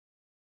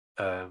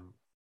 But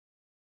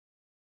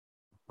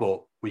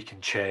we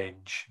can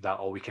change that,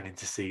 or we can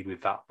intercede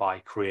with that by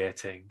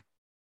creating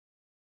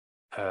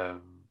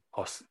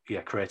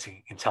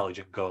creating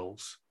intelligent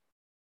goals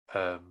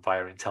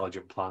via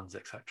intelligent plans,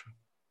 etc.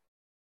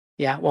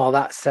 Yeah, well,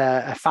 that's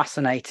a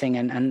fascinating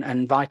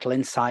and vital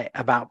insight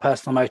about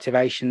personal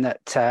motivation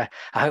that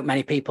I hope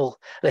many people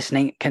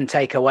listening can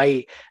take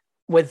away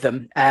with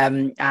them.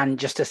 And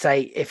just to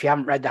say, if you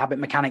haven't read the Habit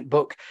Mechanic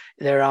book,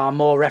 there are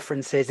more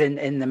references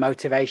in the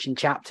motivation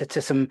chapter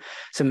to some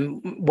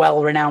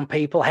well-renowned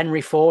people.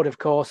 Henry Ford, of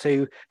course,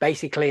 who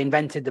basically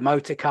invented the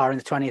motor car in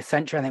the 20th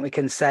century. I think we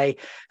can say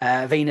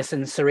Venus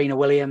and Serena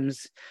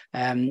Williams,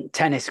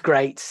 tennis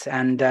greats,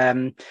 and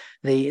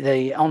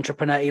the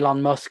entrepreneur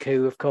Elon Musk,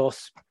 who, of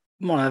course,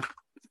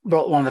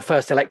 brought one of the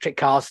first electric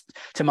cars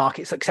to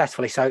market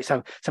successfully. So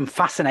some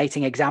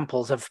fascinating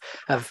examples of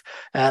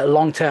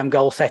long-term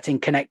goal setting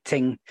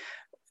connecting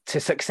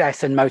to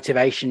success and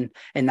motivation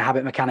in the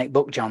Habit Mechanic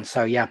book, John.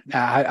 So yeah,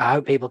 I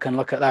hope people can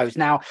look at those.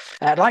 Now,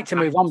 I'd like to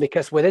move on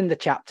because within the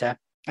chapter,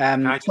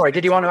 sorry,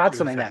 did you want to add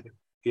something there?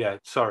 Yeah,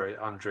 sorry,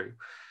 Andrew.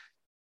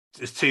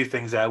 There's two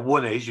things there.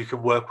 One is you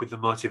can work with the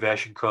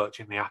motivation coach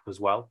in the app as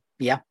well.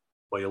 Yeah.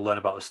 Where you'll learn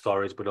about the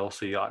stories, but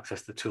also you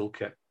access the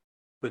toolkit.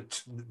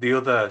 But the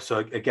other, so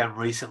again,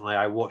 recently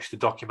I watched a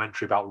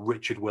documentary about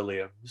Richard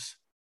Williams.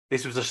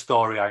 This was a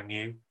story I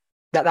knew.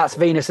 That's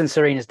Venus and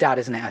Serena's dad,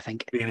 isn't it, I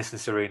think? Venus and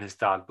Serena's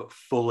dad, but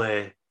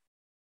full-length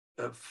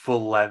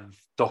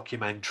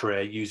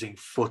documentary using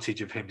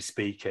footage of him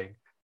speaking,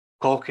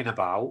 talking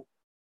about,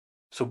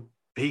 so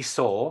he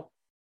saw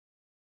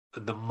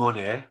the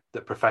money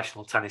that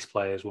professional tennis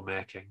players were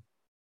making.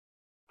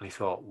 And he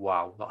thought,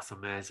 wow, that's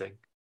amazing.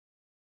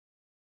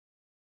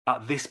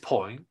 At this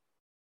point,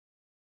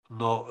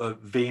 no,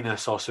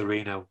 Venus or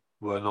Serena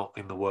were not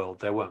in the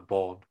world. They weren't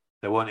born.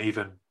 They weren't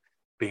even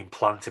being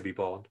planned to be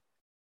born.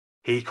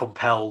 He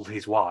compelled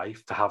his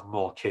wife to have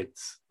more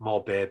kids,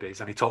 more babies.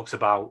 And he talks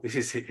about, this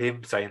is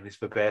him saying this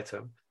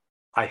verbatim,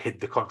 I hid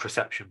the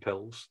contraception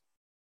pills.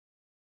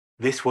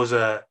 This was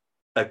a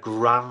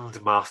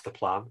grand master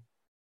plan.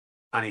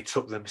 And he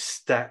took them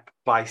step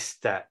by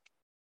step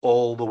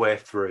all the way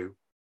through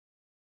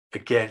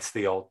against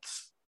the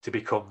odds to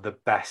become the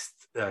best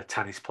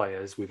tennis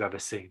players we've ever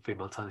seen,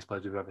 female tennis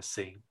players we've ever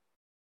seen.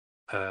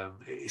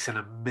 It's an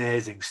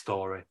amazing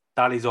story.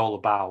 That is all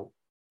about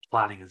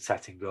planning and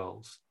setting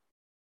goals.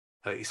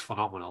 It's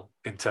phenomenal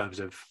in terms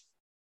of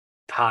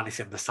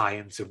harnessing the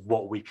science of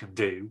what we can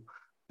do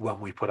when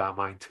we put our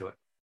mind to it.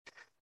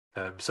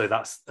 So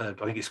that's, I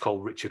think it's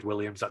called Richard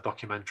Williams, that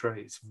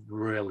documentary. It's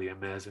really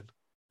amazing.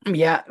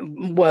 Yeah,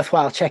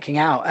 worthwhile checking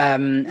out.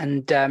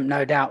 And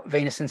no doubt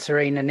Venus and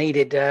Serena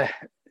needed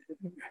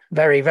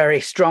very, very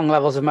strong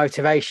levels of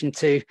motivation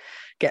to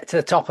get to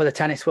the top of the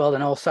tennis world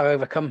and also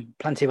overcome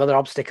plenty of other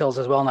obstacles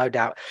as well, no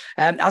doubt.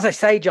 As I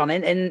say, John,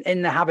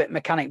 in the Habit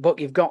Mechanic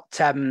book, you've got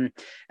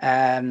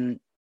a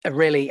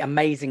really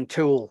amazing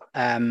tool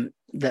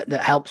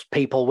that helps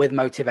people with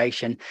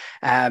motivation.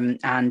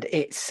 And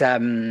it's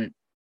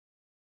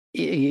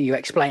you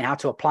explain how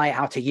to apply it,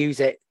 how to use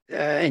it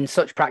in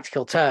such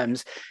practical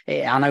terms.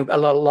 I know a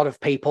lot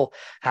of people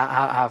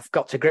have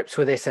got to grips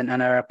with this and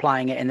are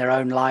applying it in their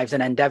own lives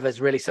and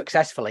endeavors really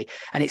successfully.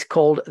 And it's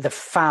called the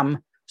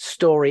FAM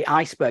story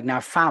iceberg. Now,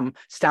 FAM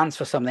stands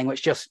for something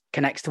which just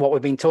connects to what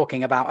we've been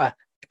talking about, a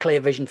clear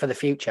vision for the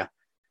future.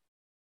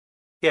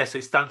 Yes,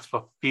 it stands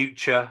for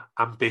Future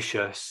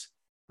Ambitious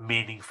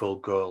Meaningful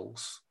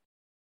Goals.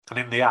 And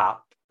in the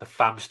app, the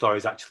FAM story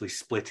is actually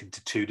split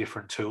into two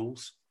different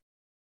tools.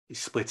 It's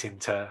split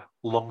into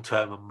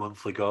long-term and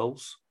monthly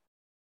goals,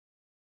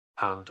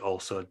 and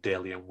also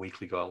daily and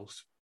weekly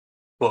goals.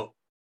 But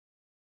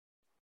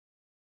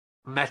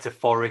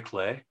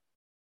metaphorically,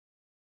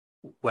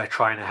 we're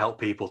trying to help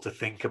people to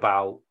think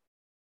about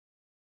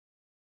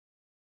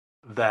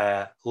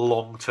their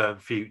long-term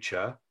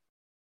future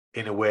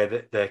in a way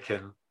that they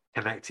can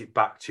connect it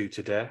back to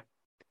today.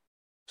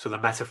 So the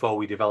metaphor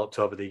we developed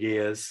over the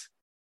years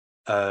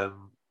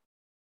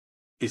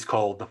is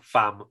called the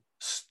FAM.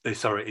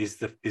 Sorry,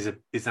 is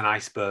an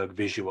iceberg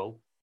visual.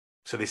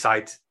 So this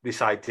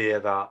idea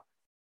that,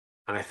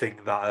 and I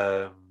think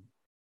that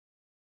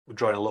we're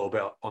drawing a little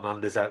bit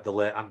on the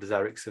late Anders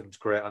Ericsson's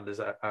great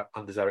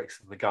Anders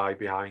Ericsson, the guy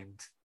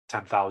behind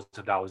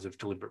 10,000 hours of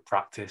deliberate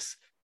practice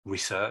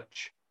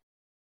research,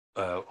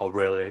 or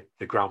really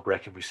the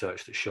groundbreaking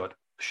research that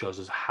shows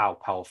us how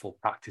powerful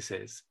practice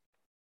is.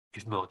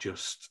 It's not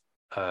just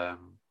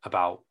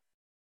about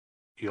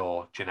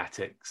your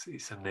genetics;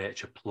 it's a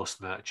nature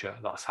plus nurture.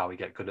 That's how we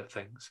get good at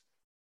things.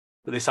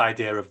 But this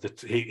idea of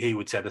he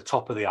would say the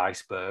top of the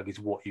iceberg is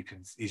what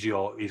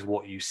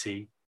you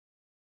see.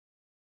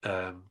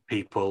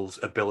 People's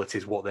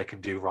abilities, what they can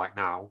do right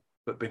now,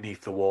 but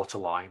beneath the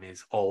waterline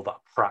is all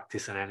that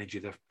practice and energy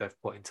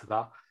they've put into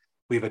that.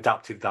 We've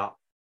adapted that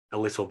a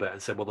little bit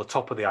and said, well, the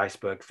top of the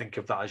iceberg, think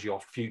of that as your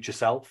future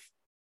self,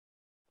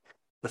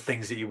 the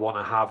things that you want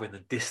to have in the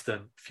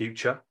distant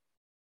future.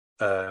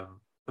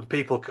 And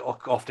people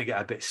often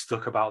get a bit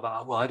stuck about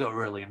that. Well, I don't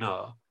really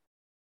know.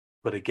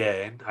 But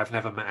again, I've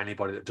never met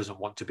anybody that doesn't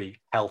want to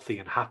be healthy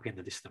and happy in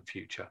the distant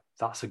future.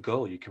 That's a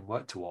goal you can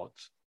work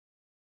towards.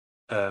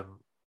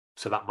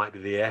 So that might be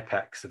the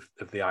apex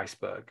of the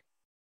iceberg.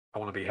 I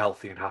want to be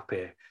healthy and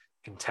happy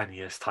in 10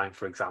 years' time,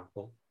 for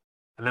example.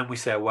 And then we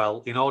say,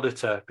 well, in order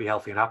to be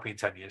healthy and happy in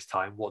 10 years'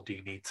 time, what are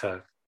you going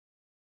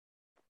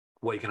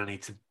to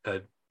need to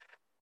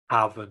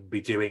have and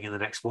be doing in the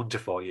next 1 to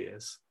 4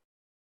 years?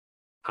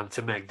 And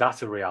to make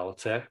that a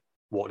reality,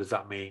 what does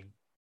that mean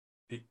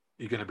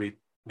you're going to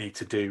need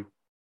to do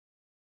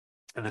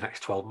in the next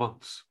 12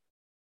 months?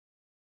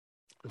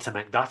 And to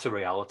make that a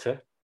reality,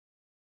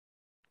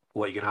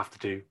 what are you going to have to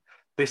do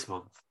this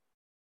month?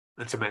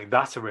 And to make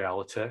that a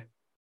reality,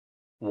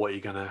 what are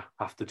you going to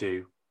have to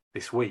do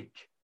this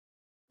week?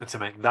 And to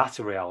make that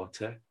a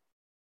reality,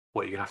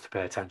 what are you going to have to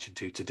pay attention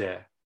to today?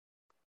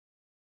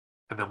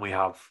 And then we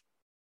have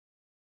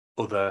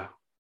other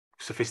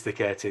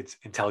sophisticated,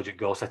 intelligent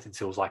goal setting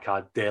tools like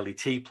our daily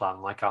T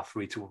plan, like our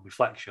 3-to-1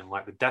 reflection,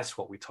 like the desk,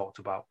 what we talked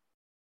about.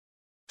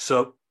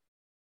 So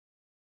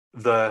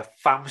the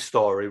FAM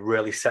story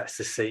really sets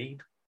the scene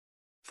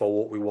for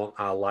what we want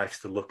our lives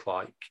to look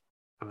like.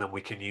 And then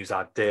we can use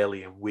our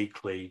daily and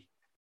weekly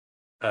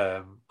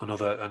and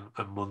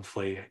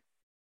monthly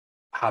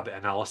habit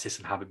analysis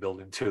and habit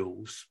building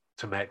tools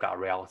to make that a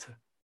reality.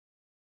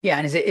 Yeah,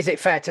 and is it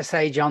fair to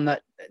say, John,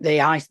 that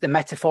the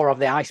metaphor of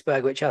the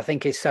iceberg, which I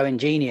think is so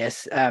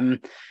ingenious,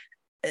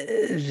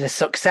 the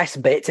success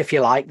bit, if you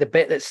like, the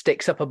bit that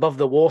sticks up above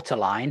the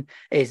waterline,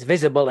 is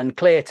visible and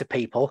clear to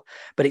people,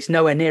 but it's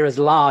nowhere near as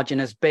large and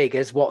as big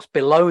as what's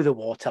below the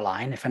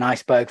waterline if an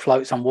iceberg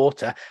floats on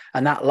water,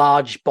 and that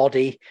large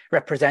body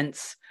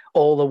represents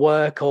all the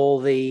work, all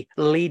the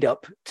lead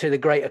up to the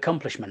great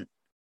accomplishment.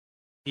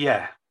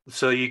 Yeah,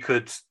 so you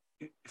could,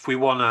 if we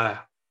want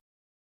to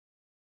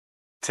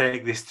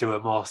take this to a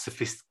more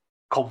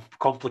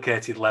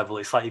complicated level,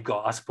 it's like you've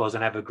got, I suppose,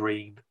 an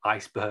evergreen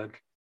iceberg.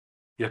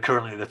 You're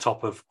currently at the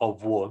top of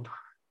one,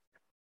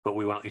 but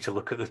we want you to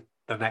look at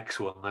the next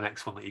one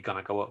that you're going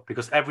to go up,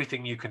 because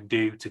everything you can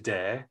do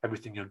today,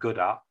 everything you're good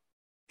at,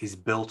 is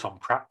built on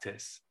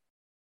practice.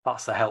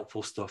 That's the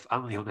helpful stuff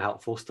and the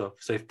unhelpful stuff.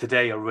 So if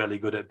today you're really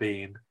good at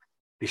being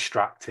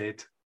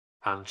distracted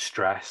and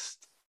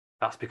stressed,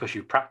 that's because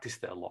you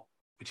practiced it a lot,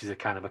 which is a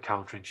kind of a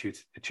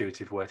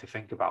counterintuitive way to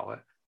think about it.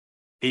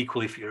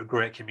 Equally, if you're a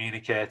great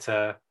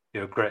communicator,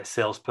 you're a great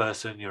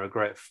salesperson, you're a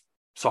great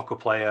soccer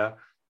player,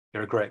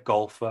 you're a great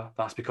golfer,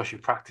 that's because you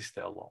practiced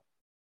it a lot.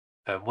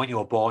 When you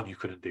were born, you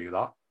couldn't do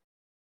that.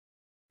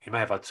 You may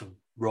have had some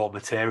raw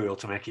material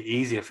to make it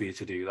easier for you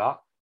to do that,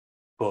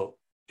 but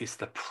it's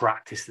the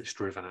practice that's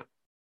driven it.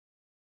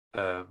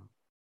 And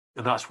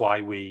that's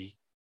why we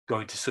go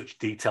into such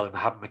detail in the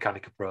habit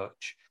mechanic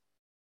approach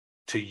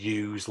to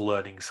use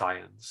learning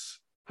science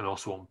and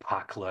also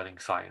unpack learning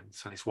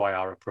science. And it's why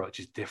our approach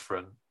is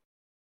different.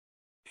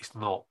 It's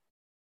not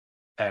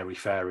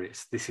airy-fairy.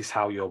 This is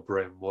how your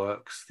brain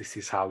works. This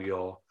is how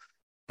your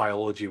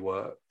biology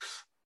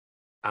works.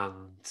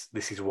 And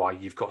this is why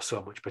you've got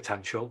so much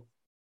potential.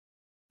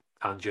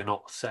 And you're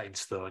not set in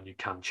stone. You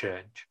can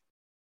change.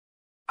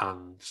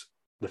 And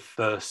the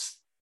first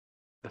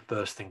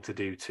thing to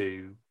do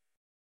to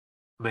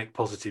make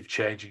positive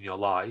change in your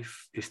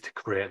life is to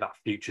create that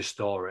future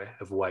story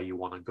of where you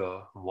want to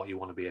go and what you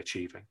want to be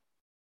achieving.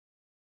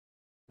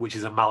 which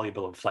is a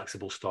malleable and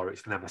flexible story.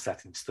 It's never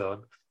set in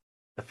stone.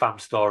 The FAM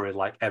story,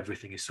 like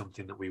everything, is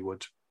something that we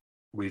would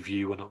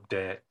review and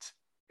update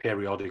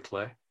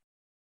periodically.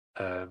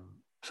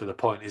 So the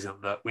point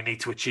isn't that we need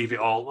to achieve it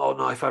all. Oh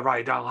no, if I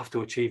write it down, I'll have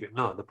to achieve it.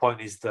 No, the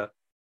point is that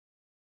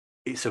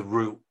it's a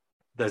route.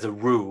 There's a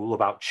rule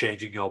about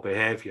changing your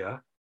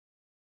behavior,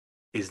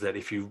 is that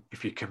if you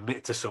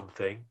commit to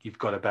something, you've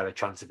got a better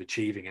chance of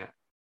achieving it.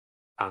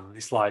 And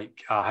it's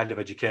like our head of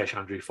education,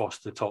 Andrew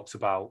Foster, talks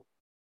about,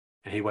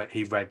 and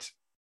he read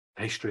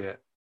history at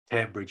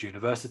Cambridge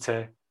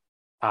University,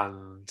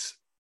 and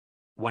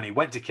when he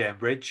went to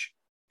Cambridge,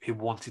 he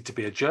wanted to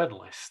be a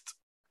journalist.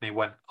 And he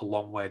went a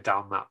long way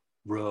down that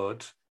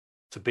road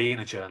to being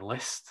a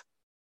journalist.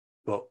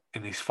 But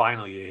in his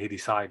final year, he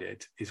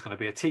decided he's going to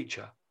be a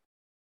teacher.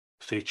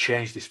 So he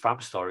changed his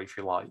FAM story, if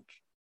you like.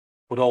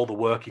 But all the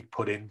work he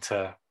put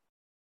into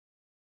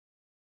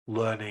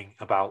learning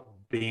about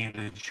being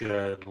a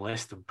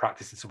journalist and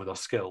practicing some of those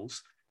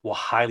skills were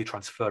highly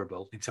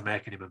transferable into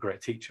making him a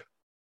great teacher.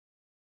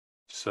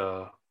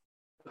 So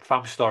the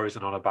FAM stories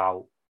are not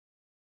about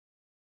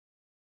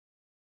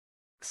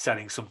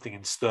setting something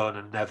in stone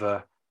and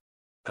never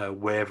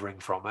wavering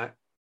from it.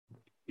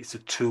 It's a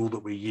tool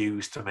that we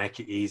use to make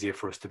it easier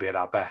for us to be at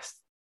our best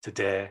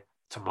today,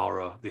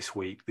 tomorrow, this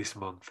week, this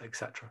month,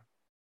 etc.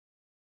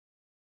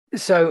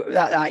 So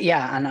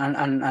yeah,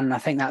 and I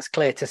think that's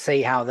clear to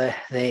see how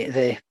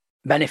the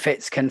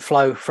benefits can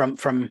flow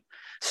from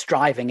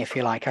striving, if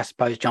you like, I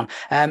suppose, John.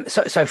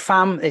 So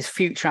FAM is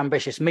future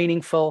ambitious,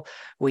 meaningful.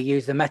 We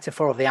use the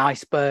metaphor of the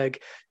iceberg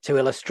to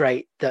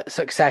illustrate that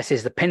success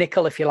is the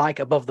pinnacle, if you like,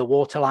 above the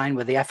waterline,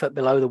 with the effort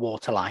below the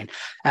waterline.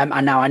 And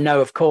now I know,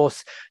 of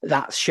course,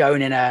 that's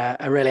shown in a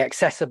really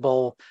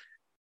accessible,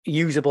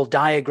 usable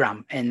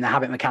diagram in the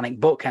Habit Mechanic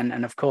book,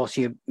 and of course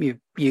you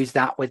use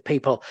that with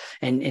people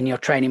in your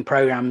training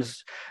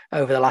programs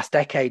over the last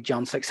decade,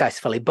 John,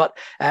 successfully. But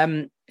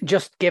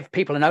just give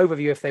people an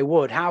overview, if they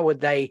would. How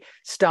would they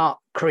start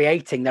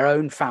creating their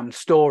own FAM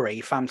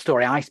story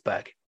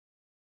iceberg?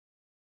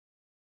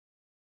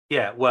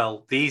 Yeah,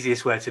 well, the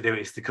easiest way to do it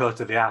is to go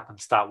to the app and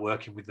start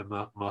working with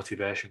the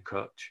motivation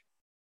coach.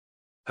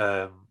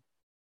 But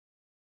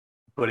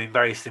in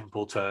very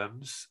simple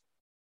terms,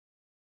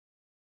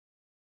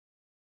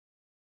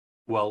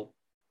 well,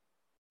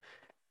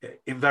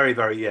 in very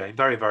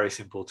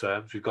simple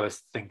terms, we've got to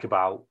think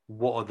about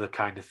what are the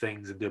kind of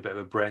things, and do a bit of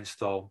a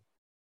brainstorm,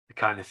 the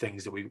kind of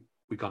things that we're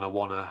going to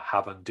want to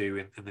have and do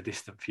in the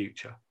distant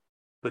future.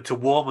 But to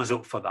warm us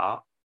up for that,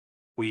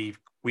 we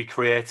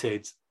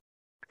created.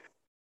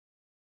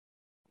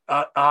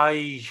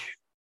 I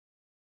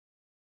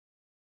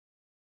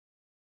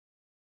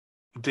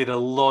did a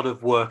lot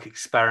of work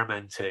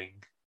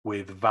experimenting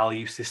with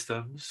value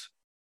systems.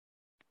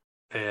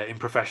 In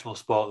professional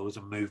sport, there was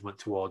a movement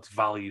towards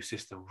value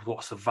systems.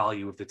 What's the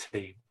value of the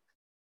team?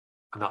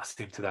 And that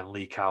seemed to then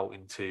leak out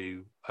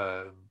into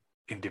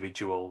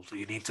individuals.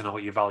 You need to know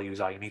what your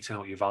values are. You need to know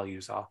what your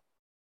values are.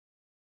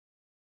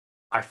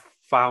 I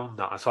found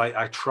that. So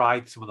I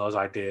tried some of those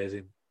ideas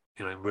in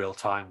real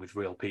time with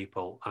real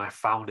people. And I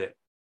found it,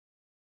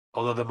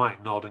 although they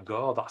might nod and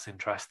go, oh, that's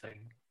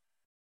interesting,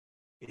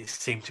 it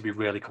seemed to be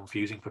really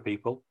confusing for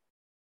people.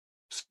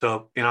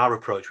 So in our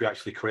approach, we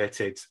actually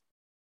created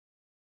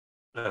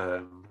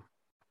a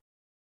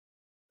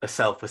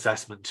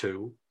self-assessment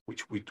tool,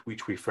 which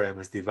we frame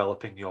as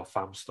developing your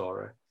FAM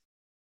story.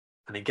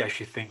 And it gets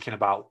you thinking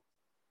about,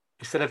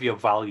 instead of your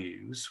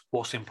values,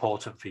 what's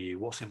important for you,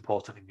 what's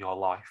important in your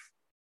life.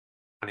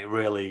 And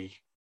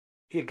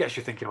it gets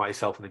you thinking about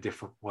yourself in a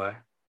different way.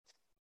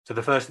 So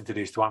the first thing to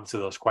do is to answer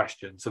those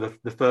questions. So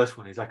the first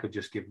one is, I could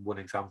just give one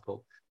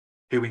example.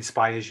 Who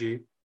inspires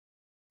you?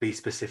 Be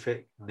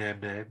specific, name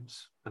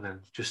names, and then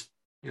just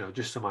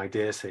some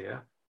ideas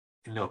here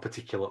in no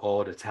particular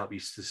order to help you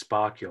to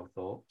spark your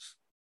thoughts.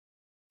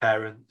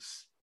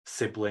 Parents,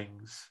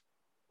 siblings,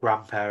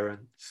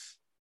 grandparents,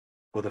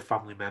 other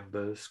family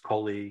members,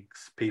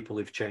 colleagues, people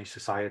who've changed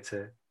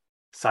society,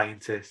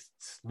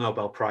 scientists,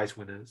 Nobel Prize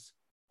winners,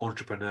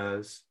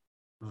 entrepreneurs,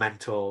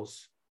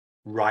 mentors,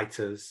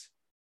 writers,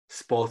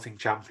 sporting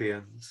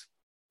champions,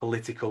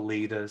 political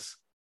leaders,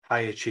 high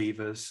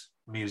achievers,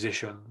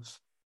 musicians.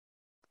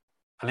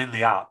 And in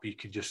the app, you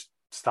can just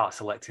start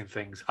selecting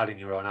things, adding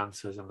your own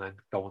answers, and then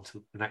go on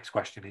to the next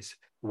question is,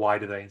 why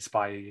do they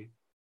inspire you?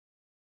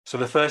 So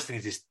the first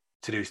thing is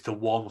to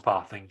warm up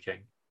our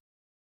thinking,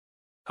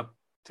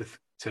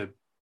 to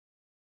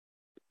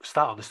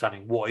start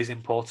understanding what is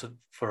important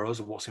for us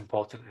and what's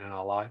important in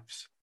our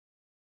lives.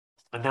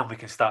 And then we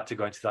can start to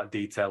go into that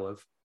detail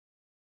of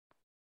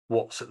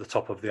what's at the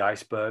top of the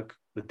iceberg,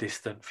 the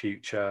distant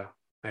future,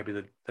 maybe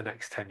the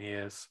next 10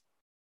 years.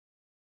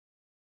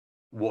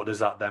 What does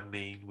that then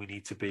mean we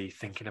need to be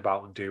thinking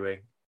about and doing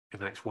in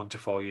the next 1 to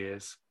 4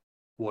 years?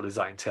 What does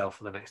that entail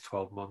for the next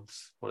 12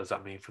 months? What does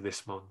that mean for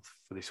this month,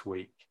 for this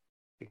week,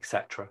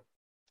 etc.?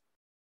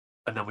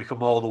 And then we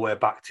come all the way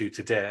back to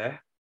today,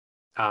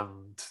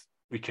 and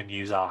we can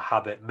use our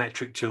habit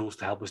metric tools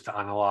to help us to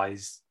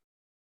analyze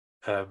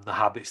the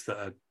habits that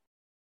are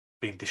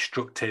being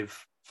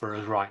destructive for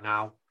us right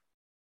now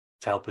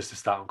to help us to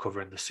start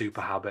uncovering the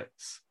super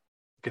habits.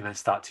 We can then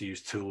start to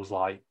use tools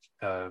like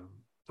the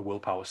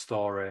willpower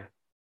story,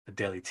 the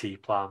daily tea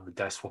plan, the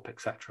death swap,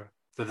 etc.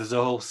 So there's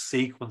a whole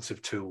sequence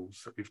of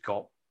tools that we've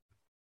got,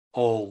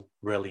 all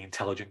really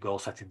intelligent goal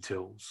setting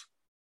tools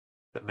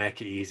that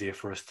make it easier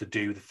for us to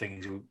do the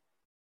things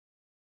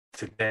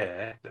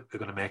today that are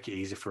going to make it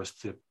easier for us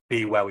to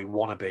be where we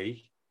want to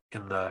be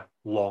in the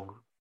long,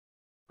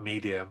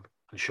 medium,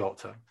 and short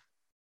term.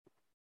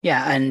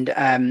 Yeah, and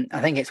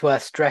I think it's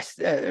worth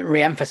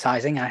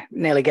re-emphasizing. I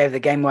nearly gave the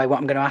game away. What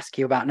I'm going to ask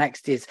you about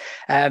next is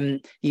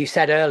you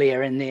said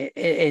earlier in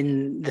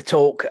the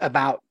talk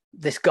about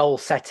this goal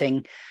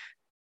setting,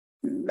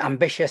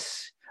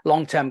 ambitious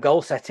long-term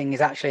goal setting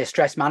is actually a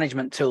stress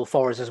management tool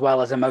for us as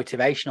well as a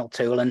motivational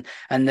tool, and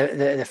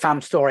the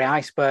FAM story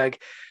iceberg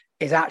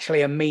is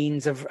actually a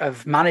means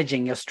of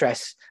managing your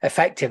stress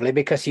effectively,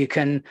 because you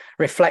can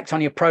reflect on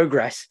your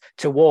progress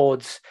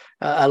towards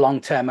a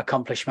long-term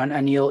accomplishment,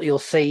 and you'll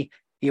see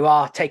you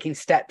are taking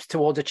steps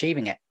towards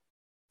achieving it.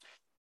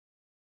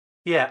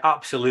 Yeah,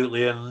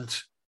 absolutely. And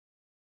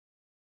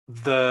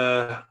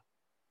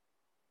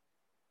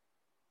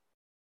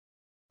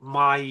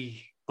my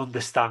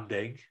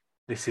understanding,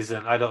 this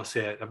isn't, I don't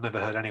say it, I've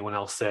never heard anyone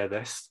else say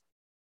this.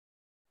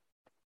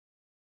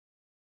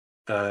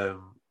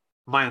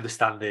 My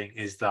understanding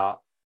is that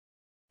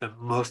the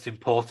most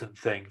important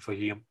thing for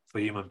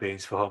human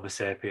beings, for Homo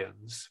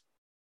sapiens,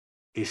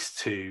 is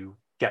to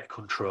get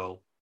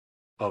control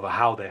over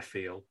how they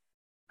feel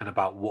and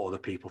about what other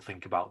people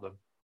think about them.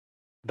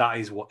 That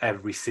is what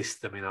every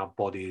system in our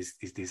body is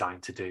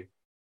designed to do.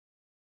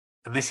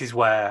 And this is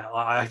where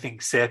I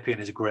think Sapien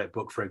is a great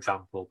book, for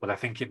example, but I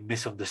think it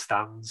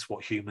misunderstands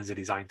what humans are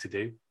designed to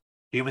do.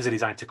 Humans are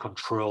designed to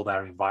control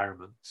their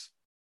environments.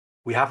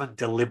 We haven't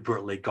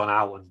deliberately gone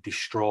out and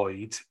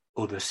destroyed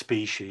other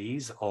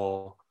species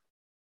or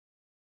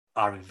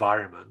our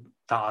environment.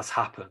 That has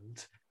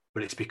happened,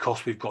 but it's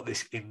because we've got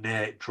this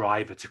innate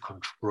driver to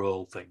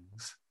control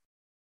things.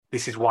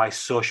 This is why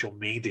social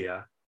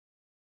media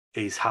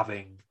is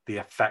having the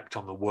effect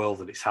on the world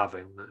that it's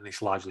having, and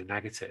it's largely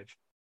negative,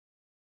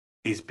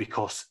 is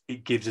because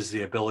it gives us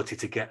the ability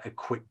to get a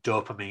quick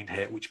dopamine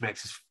hit, which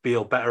makes us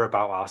feel better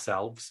about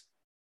ourselves,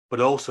 but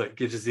also it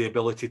gives us the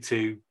ability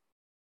to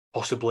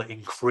possibly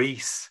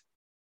increase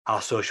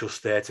our social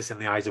status in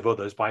the eyes of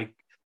others by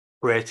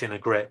creating a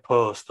great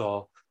post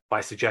or by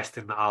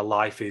suggesting that our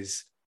life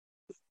is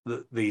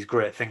that these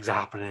great things are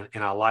happening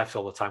in our lives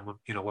all the time,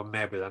 when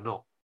maybe they're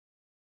not.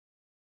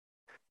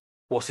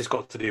 What's this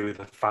got to do with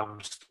the FAM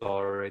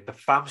story? The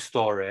FAM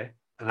story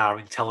and our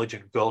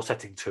intelligent goal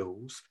setting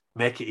tools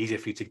make it easier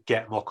for you to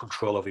get more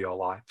control over your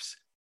lives.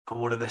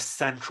 And one of the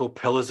central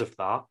pillars of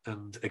that,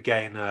 and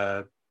again,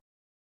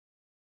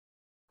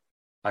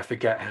 I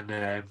forget her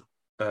name.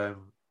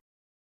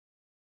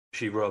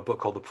 She wrote a book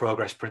called The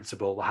Progress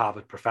Principle, the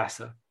Harvard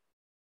professor.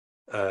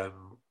 So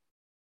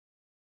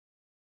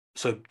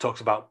it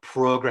talks about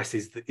progress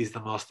is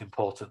the most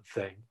important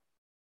thing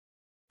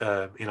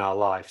in our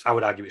lives. I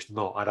would argue it's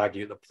not. I'd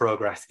argue that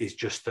progress is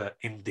just an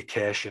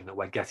indication that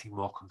we're getting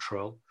more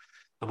control.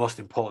 The most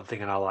important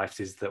thing in our lives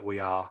is that we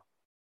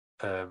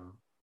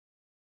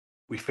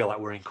feel like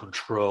we're in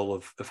control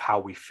of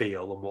how we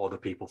feel and what other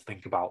people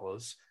think about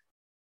us.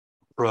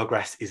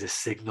 Progress is a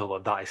signal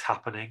that is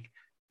happening,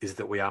 is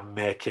that we are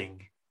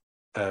making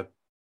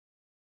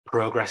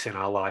progress in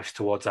our lives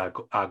towards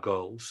our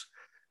goals.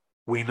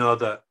 We know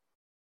that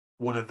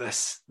one of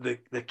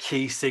the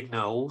key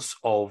signals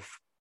of,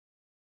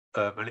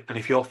 and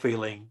if you're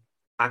feeling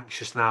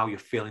anxious now, you're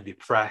feeling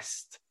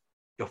depressed,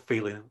 you're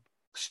feeling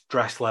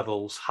stress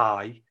levels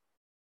high,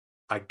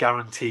 I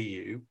guarantee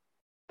you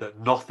that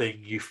nothing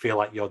you feel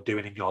like you're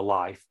doing in your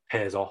life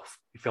pays off.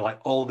 You feel like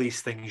all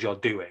these things you're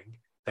doing,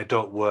 they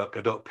don't work,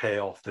 they don't pay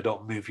off, they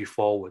don't move you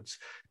forwards,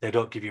 they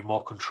don't give you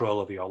more control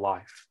over your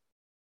life.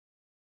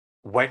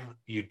 When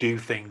you do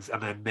things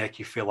and then make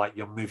you feel like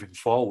you're moving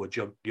forward,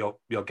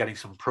 you're getting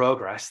some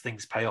progress,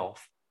 things pay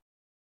off,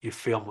 you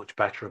feel much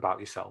better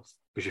about yourself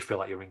because you feel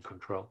like you're in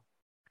control.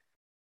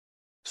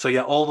 So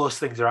yeah, all those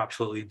things are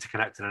absolutely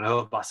interconnected, and I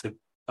hope that's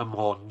a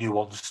more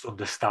nuanced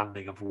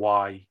understanding of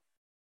why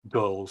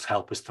goals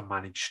help us to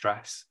manage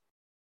stress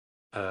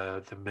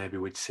than maybe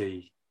we'd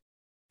see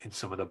in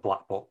some of the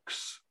black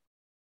box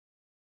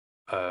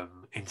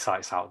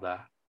insights out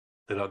there.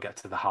 They don't get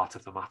to the heart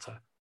of the matter.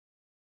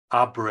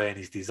 Our brain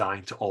is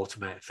designed to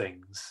automate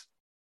things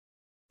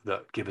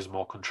that give us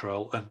more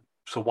control. And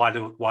so why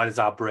does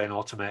our brain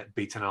automate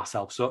beating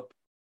ourselves up?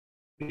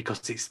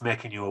 Because it's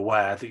making you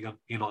aware that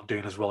you're not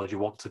doing as well as you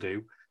want to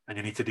do, and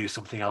you need to do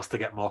something else to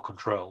get more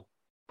control.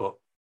 But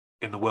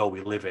in the world we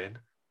live in,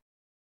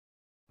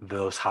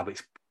 those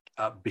habits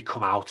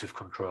become out of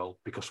control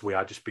because we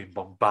are just being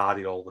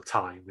bombarded all the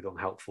time with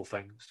unhelpful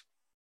things.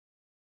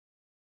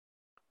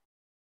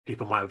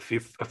 People might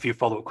have a few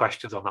follow-up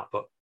questions on that,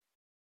 but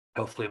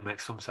hopefully it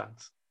makes some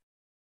sense.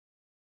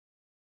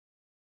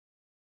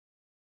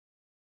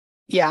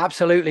 Yeah,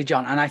 absolutely,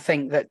 John. And I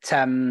think that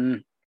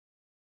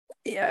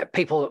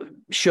people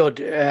should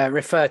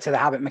refer to the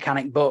Habit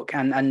Mechanic book,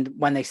 and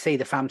when they see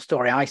the fam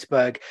story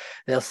iceberg,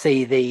 they'll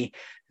see the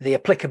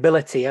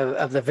applicability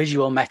of the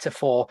visual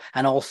metaphor,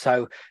 and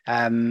also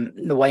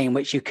the way in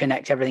which you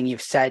connect everything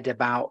you've said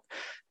about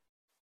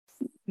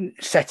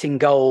setting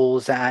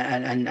goals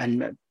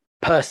and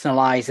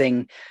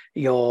personalizing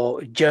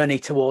your journey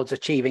towards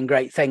achieving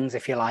great things,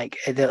 if you like.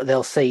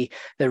 They'll see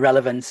the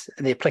relevance,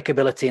 the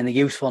applicability, and the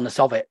usefulness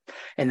of it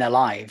in their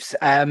lives.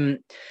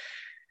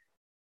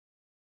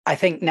 I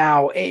think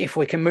now, if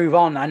we can move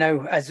on, I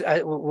know, as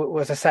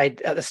I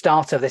said at the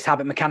start of this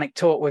Habit Mechanic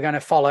talk, we're going to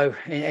follow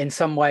in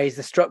some ways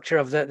the structure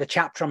of the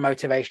chapter on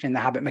motivation in the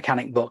Habit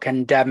Mechanic book.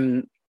 And at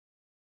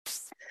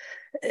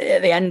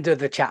the end of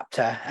the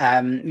chapter,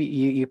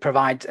 you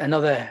provide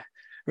another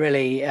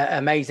really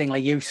amazingly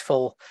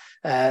useful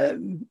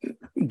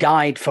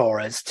guide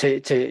for us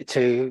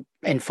to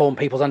inform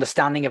people's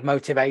understanding of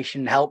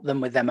motivation, help them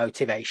with their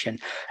motivation,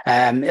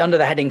 under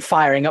the heading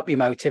 "Firing Up Your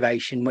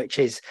Motivation," which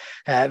is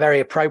very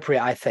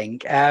appropriate, I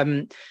think.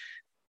 And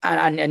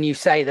you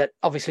say that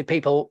obviously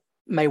people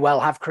may well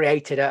have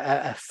created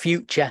a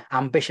future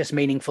ambitious,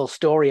 meaningful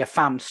story, a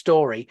FAM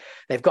story.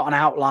 They've got an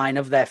outline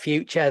of their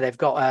future. They've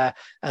got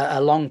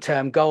a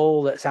long-term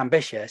goal that's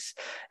ambitious.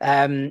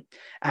 You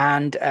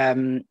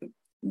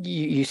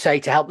say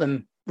to help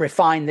them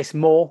refine this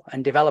more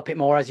and develop it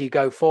more as you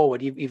go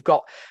forward. You've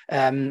got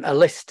a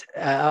list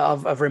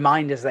of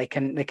reminders they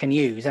can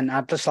use, and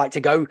I'd just like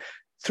to go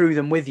through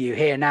them with you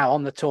here now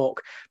on the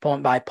talk,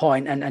 point by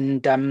point,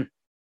 and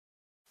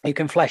you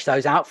can flesh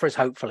those out for us,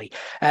 hopefully.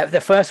 The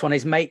first one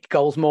is make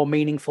goals more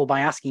meaningful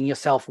by asking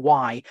yourself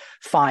why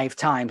 5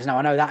 times. Now,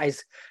 I know that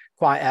is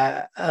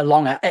quite a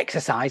long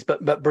exercise,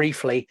 but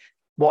briefly,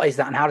 what is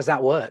that and how does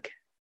that work?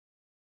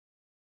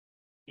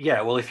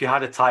 Yeah, well, if you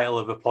had a title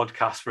of a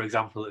podcast, for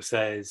example, that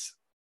says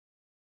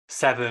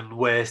 7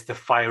 ways to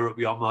fire up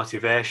your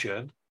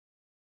motivation,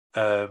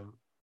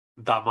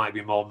 that might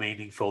be more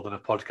meaningful than a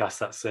podcast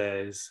that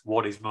says,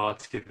 what is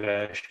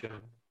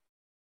motivation?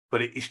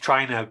 But it's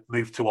trying to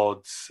move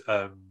towards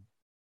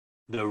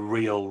the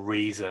real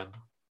reason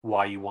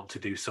why you want to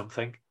do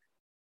something.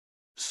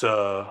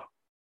 So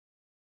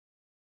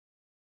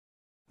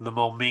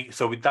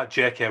so with that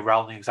J.K.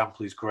 Rowling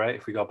example is great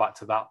if we go back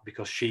to that,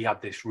 because she had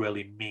this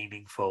really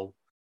meaningful,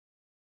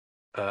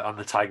 and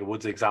the Tiger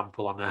Woods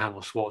example, and the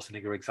Arnold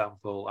Schwarzenegger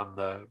example, and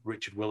the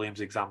Richard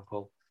Williams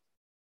example.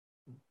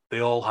 They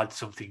all had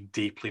something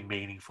deeply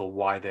meaningful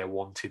why they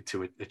wanted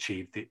to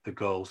achieve the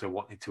goals they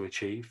wanted to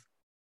achieve.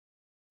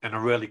 And a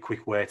really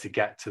quick way to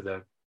get to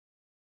the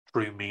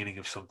true meaning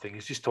of something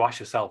is just to ask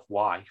yourself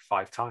why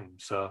 5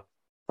 times. So,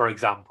 for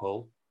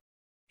example,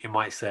 you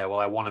might say,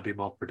 well, I want to be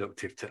more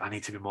productive. I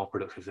need to be more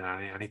productive than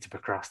I need to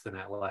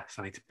procrastinate less.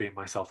 I need to beat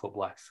myself up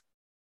less.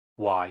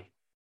 Why?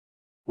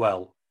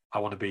 Well, I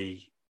want to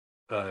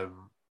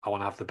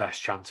have the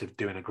best chance of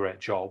doing a great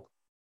job.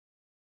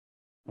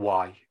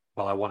 Why?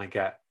 Well, I want to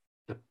get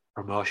the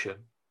promotion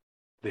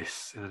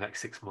in the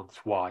next 6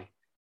 months. Why?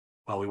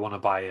 Well, we want to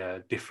buy a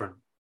different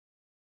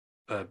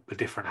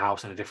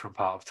house in a different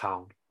part of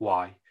town.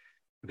 Why?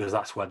 Because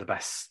that's where the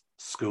best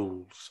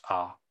schools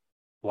are.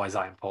 Why is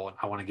that important?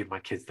 I want to give my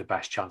kids the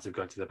best chance of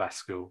going to the best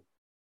school.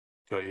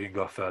 So you can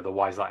go further.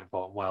 Why is that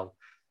important? Well,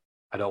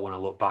 I don't want to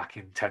look back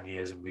in 10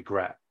 years and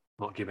regret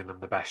not giving them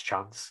the best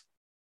chance.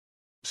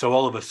 So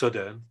all of a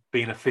sudden,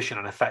 being efficient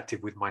and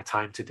effective with my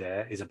time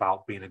today is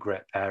about being a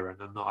great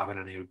parent and not having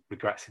any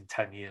regrets in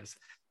 10 years.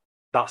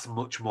 That's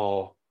much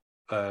more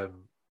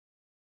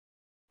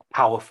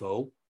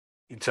powerful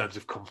in terms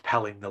of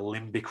compelling the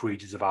limbic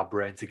regions of our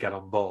brain to get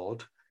on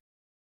board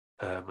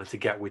and to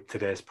get with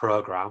today's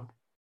program,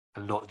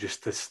 and not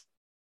just to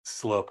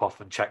slope off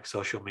and check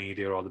social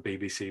media or the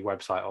BBC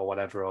website or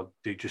whatever, or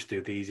do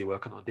the easy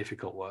work and not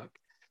difficult work,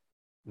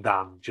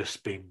 than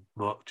just being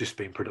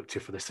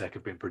productive for the sake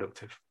of being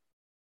productive.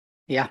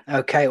 Yeah.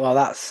 Okay. Well,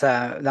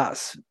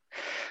 that's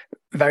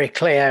very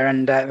clear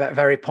and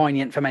very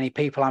poignant for many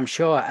people, I'm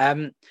sure.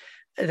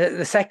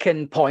 The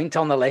second point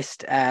on the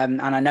list,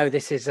 and I know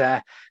this is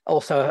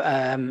also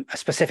a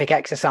specific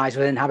exercise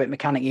within Habit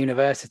Mechanic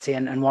University,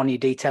 and one you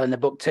detail in the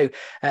book too,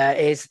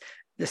 is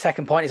the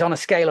second point is on a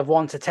scale of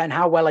 1 to 10,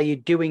 how well are you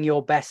doing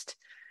your best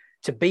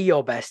to be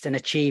your best and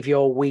achieve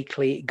your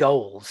weekly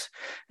goals?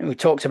 And we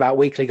talked about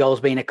weekly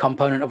goals being a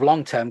component of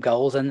long-term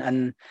goals,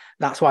 and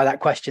that's why that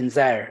question's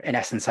there in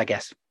essence, I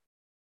guess.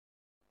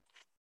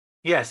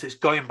 Yes, it's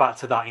going back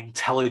to that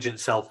intelligent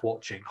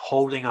self-watching,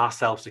 holding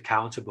ourselves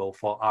accountable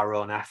for our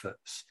own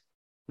efforts.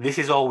 This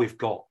is all we've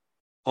got.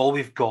 All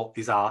we've got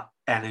is our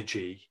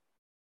energy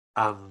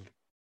and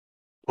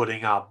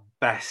putting our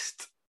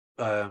best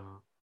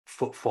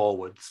foot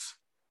forwards.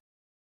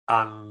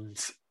 And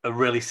a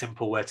really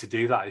simple way to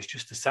do that is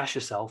just assess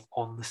yourself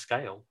on the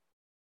scale.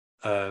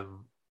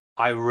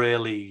 I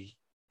really,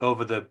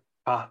 over the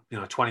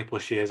 20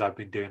 plus years I've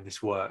been doing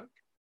this work,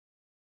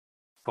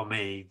 for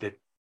me, the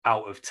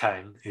out of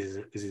 10 is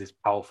as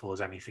powerful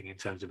as anything in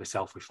terms of a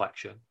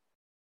self-reflection.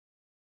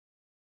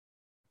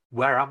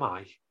 Where am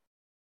I?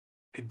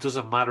 It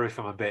doesn't matter if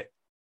I'm a bit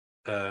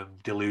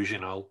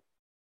delusional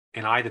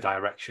in either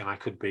direction. I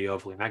could be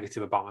overly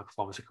negative about my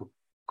performance. I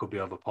could be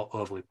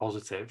overly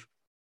positive.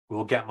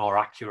 We'll get more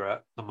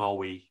accurate the more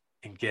we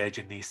engage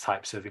in these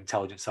types of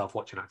intelligent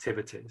self-watching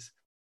activities.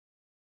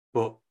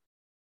 But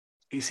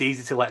it's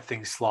easy to let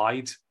things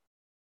slide.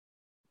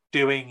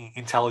 Doing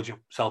intelligent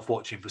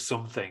self-watching for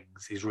some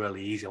things is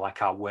really easy,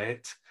 like our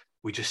weight.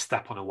 We just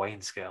step on a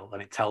weighing scale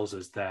and it tells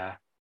us there,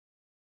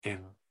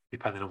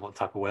 depending on what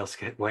type of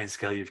weighing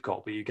scale you've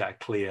got, but you get a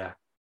clear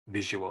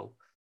visual.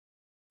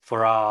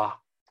 For our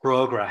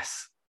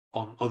progress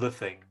on other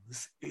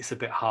things, it's a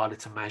bit harder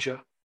to measure.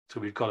 So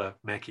we've got to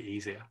make it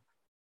easier.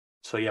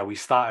 So yeah, we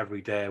start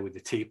every day with the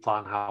T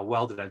plan. How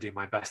well did I do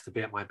my best to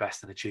be at my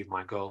best and achieve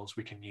my goals?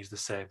 We can use the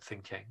same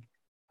thinking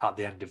at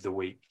the end of the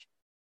week.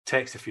 It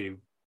takes a few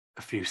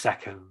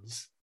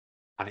seconds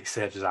and it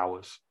saves us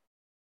hours.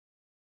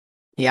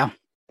 Yeah,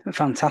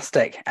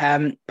 fantastic.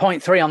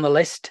 Point 3 on the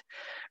list,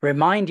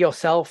 remind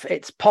yourself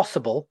it's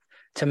possible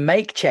to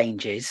make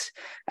changes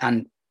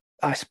and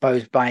I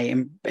suppose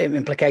by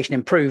implication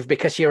improve,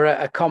 because you're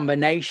a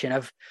combination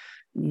of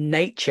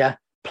nature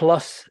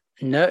plus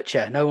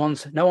nurture. No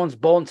one's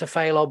born to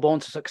fail or born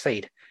to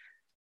succeed.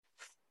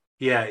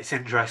 Yeah, it's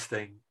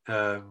interesting.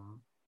 I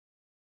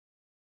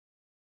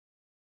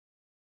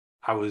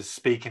was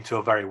speaking to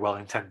a very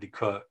well-intended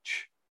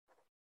coach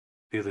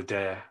the other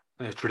day,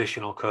 a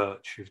traditional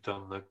coach who's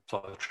done the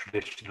sort of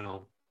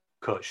traditional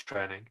coach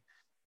training.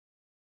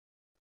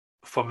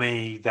 For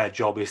me, their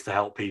job is to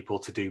help people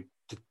to do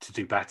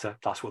better.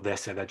 That's what they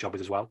say their job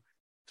is as well.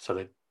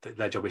 So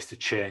their job is to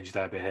change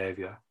their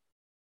behaviour.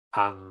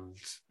 And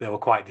they were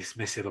quite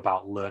dismissive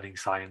about learning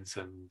science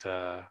and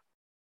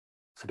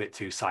it's a bit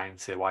too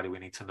sciencey. Why do we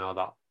need to know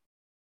that?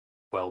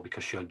 Well,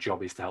 because your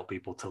job is to help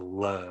people to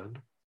learn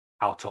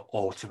how to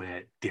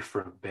automate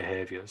different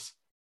behaviours.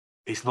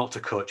 It's not to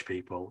coach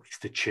people, it's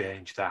to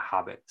change their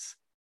habits.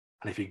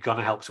 And if you're going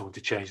to help someone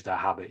to change their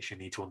habits, you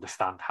need to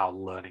understand how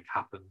learning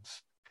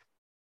happens.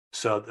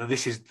 So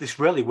this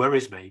really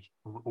worries me.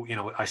 You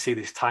know, I see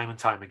this time and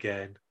time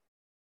again.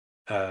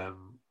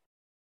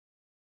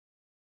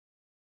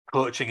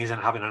 Coaching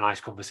isn't having a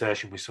nice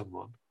conversation with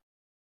someone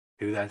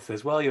who then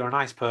says, well, you're a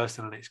nice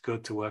person and it's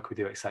good to work with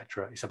you,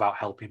 etc. It's about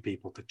helping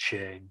people to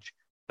change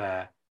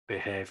their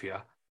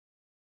behaviour.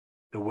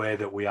 The way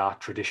that we are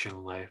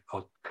traditionally,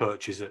 or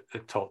coaches are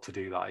taught to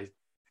do that, is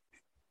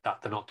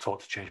that they're not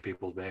taught to change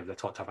people's behaviour. They're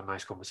taught to have a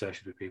nice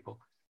conversation with people.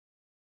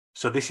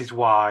 So this is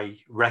why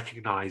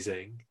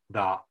recognising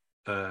that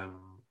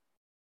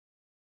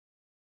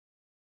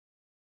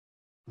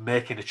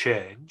making a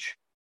change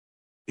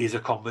is a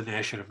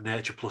combination of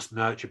nature plus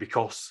nurture,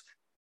 because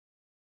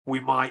we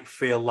might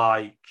feel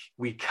like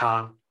we've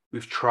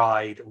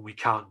tried and we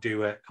can't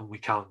do it.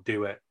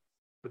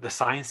 But the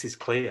science is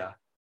clear.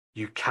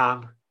 You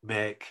can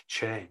make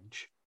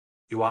change.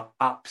 You are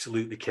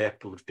absolutely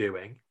capable of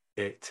doing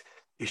it.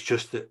 It's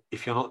just that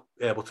if you're not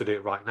able to do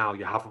it right now,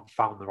 you haven't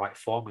found the right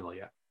formula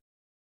yet.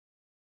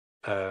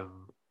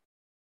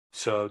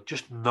 So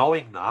just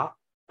knowing that,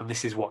 and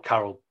this is what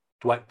Carol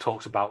Dweck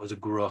talks about as a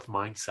growth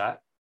mindset,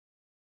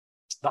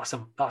 that's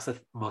a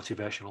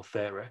motivational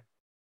theory,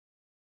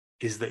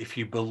 is that if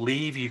you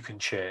believe you can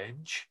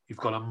change, you've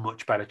got a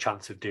much better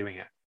chance of doing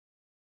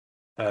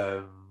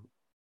it.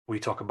 We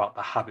talk about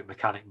the habit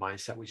mechanic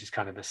mindset, which is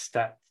kind of a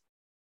step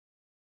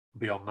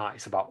beyond that.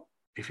 It's about,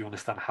 if you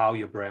understand how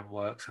your brain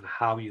works and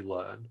how you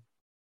learn,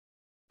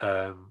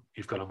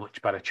 you've got a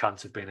much better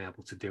chance of being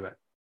able to do it.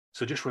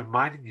 So just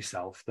reminding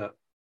yourself that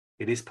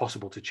it is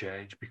possible to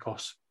change,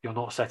 because you're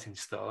not set in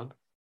stone.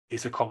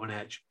 It's a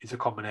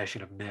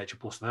combination of nature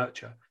plus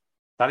nurture.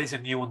 That is a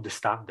new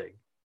understanding.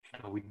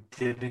 You know, we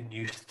didn't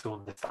used to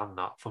understand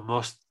that. For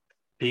most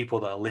people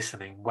that are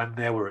listening, when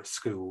they were at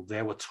school,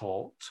 they were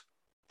taught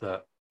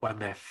that when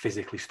they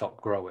physically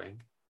stopped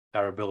growing,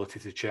 their ability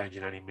to change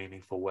in any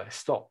meaningful way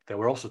stopped. They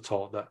were also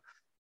taught that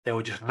they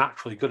were just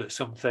naturally good at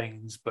some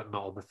things, but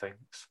not other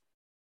things.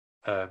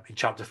 In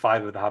chapter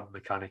 5 of the habit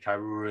mechanic, I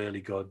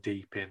really go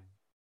deep in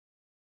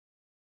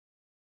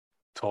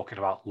talking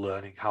about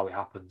learning, how it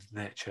happens,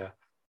 nature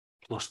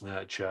plus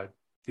nurture,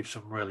 give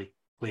some really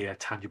clear,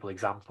 tangible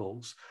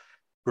examples,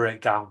 break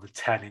down the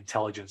 10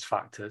 intelligence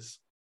factors,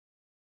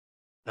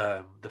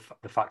 the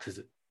factors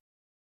that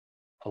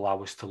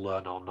allow us to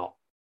learn or not.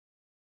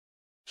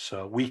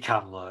 So we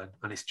can learn,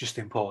 and it's just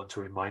important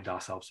to remind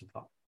ourselves of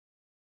that.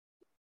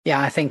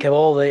 Yeah, I think of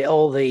all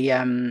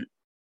the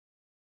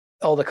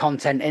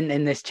content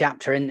in this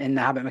chapter in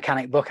the Habit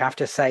Mechanic book, I have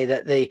to say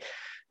that the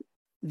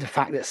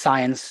fact that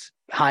science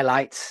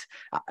highlights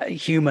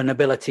human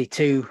ability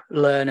to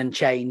learn and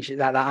change,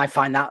 that I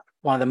find that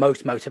one of the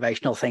most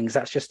motivational things.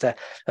 That's just a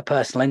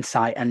personal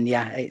insight, and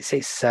yeah,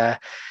 it's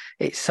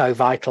so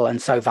vital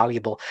and so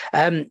valuable.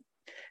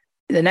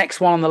 The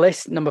next one on the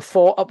list, number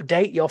 4,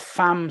 update your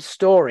FAM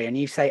story, and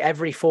you say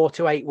every 4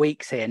 to 8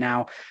 weeks here.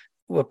 Now,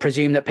 we'll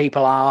presume that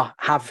people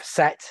have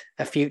set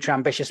a future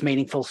ambitious,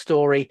 meaningful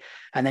story,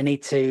 and they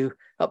need to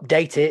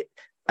update it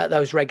at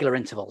those regular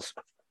intervals.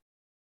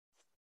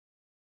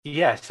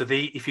 Yeah, so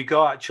if you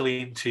go actually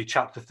into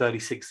chapter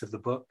 36 of the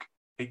book,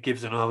 it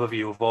gives an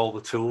overview of all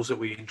the tools that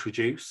we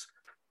introduce,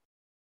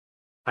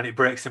 and it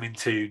breaks them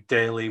into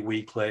daily,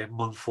 weekly,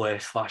 monthly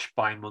 /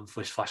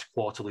 bi-monthly /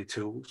 quarterly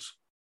tools.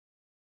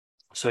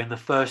 So in the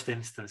first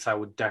instance, I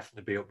would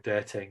definitely be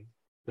updating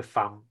the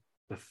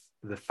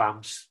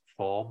FAMS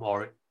form,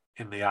 or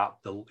in the app,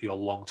 your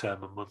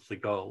long-term and monthly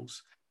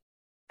goals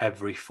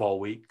every 4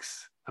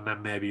 weeks. And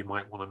then maybe you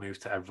might want to move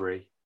to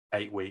every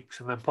 8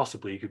 weeks. And then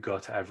possibly you could go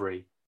to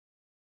every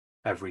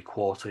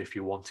quarter if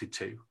you wanted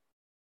to.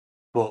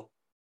 But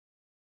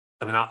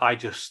I mean, I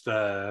just,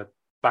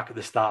 back at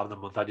the start of the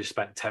month, I just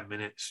spent 10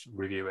 minutes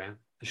reviewing.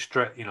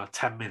 Straight,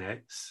 10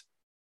 minutes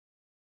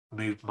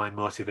moved my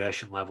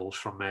motivation levels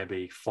from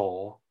maybe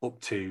 4 up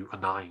to a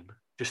 9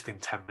 just in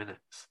 10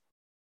 minutes.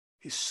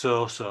 It's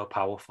so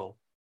powerful,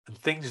 and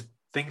things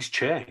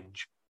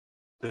change.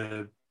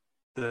 The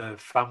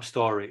FAM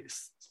story,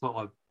 it's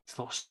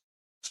not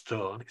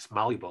stone, it's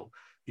malleable.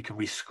 You can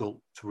resculpt,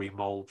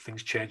 remold.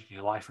 Things change in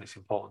your life, and it's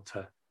important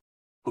to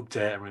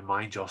update and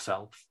remind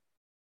yourself.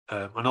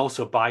 And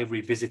also, by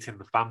revisiting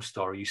the FAM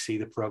story, you see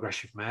the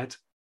progress you've made,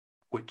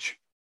 which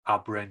our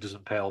brain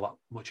doesn't pay all that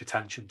much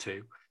attention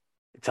to.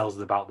 It tells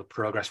us about the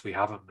progress we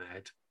haven't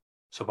made.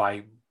 So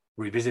by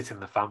revisiting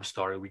the FAM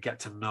story, we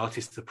get to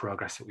notice the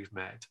progress that we've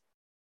made.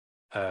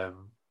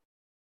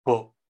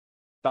 But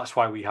that's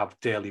why we have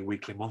daily,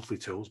 weekly, monthly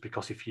tools,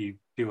 because if you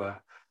do a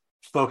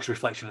focus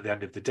reflection at the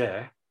end of the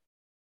day,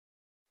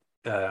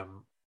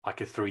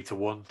 like a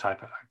 3-to-1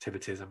 type of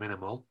activity is a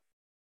minimal,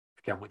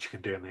 again, which you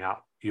can do in the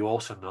app, you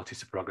also notice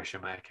the progress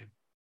you're making.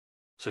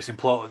 So it's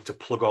important to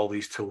plug all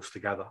these tools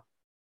together.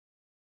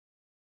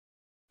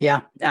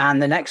 Yeah.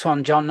 And the next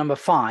one, John, number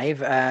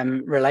 5,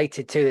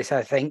 related to this,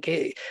 I think,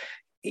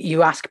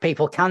 you ask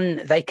people,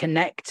 can they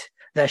connect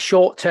their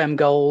short-term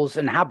goals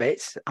and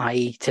habits,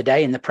 i.e.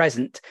 today in the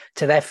present,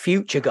 to their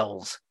future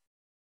goals?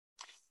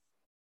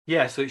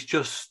 Yeah, so it's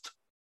just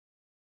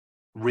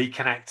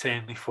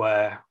reconnecting if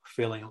we're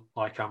feeling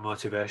like our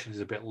motivation is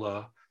a bit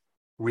low,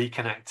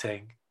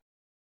 reconnecting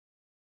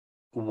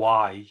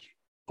why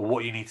or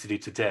what you need to do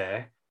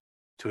today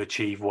to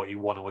achieve what you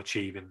want to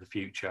achieve in the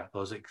future,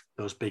 those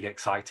big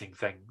exciting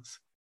things.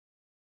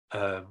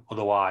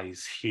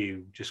 Otherwise,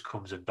 Hugh just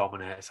comes and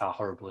dominates our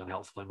horribly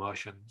unhelpful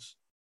emotions.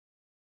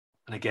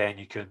 And again,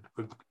 you can,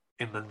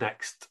 in the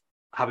next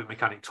habit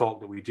mechanic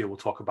talk that we do, we'll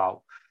talk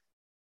about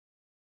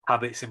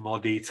habits in more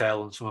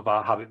detail and some of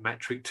our habit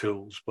metric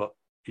tools, but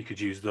you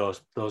could use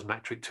those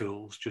metric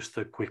tools just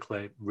to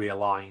quickly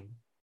realign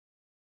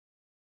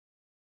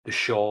the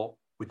short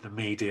with the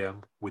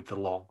medium with the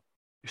long,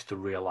 just to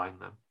realign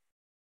them.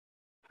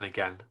 And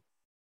again,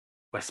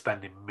 we're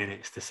spending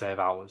minutes to save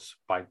hours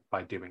by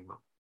doing that.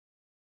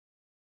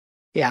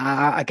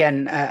 Yeah,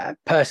 again,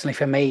 personally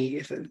for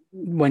me,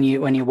 when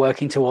you're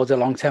working towards a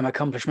long-term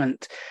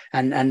accomplishment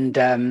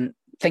and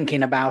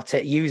thinking about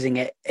it, using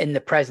it in the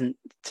present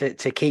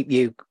to keep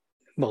you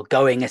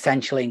going,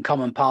 essentially, in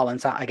common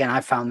parlance, again,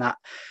 I found that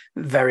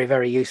very,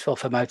 very useful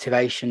for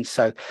motivation.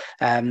 So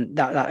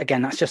that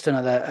again, that's just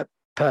another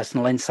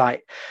personal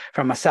insight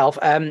from myself.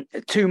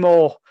 2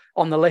 more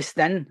on the list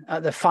then,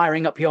 the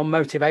firing up your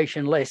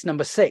motivation list.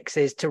 Number 6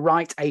 is to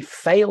write a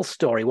fail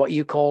story, what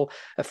you call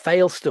a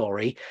fail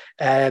story.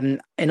 In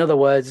other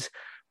words,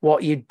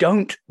 what you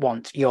don't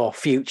want your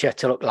future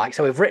to look like.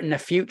 So we've written a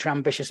future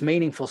ambitious,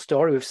 meaningful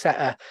story. We've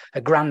set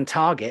a grand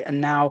target, and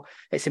now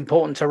it's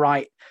important to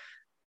write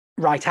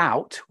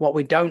out what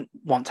we don't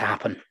want to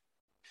happen.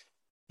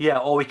 Yeah,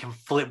 or we can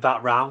flip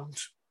that round.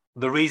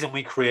 The reason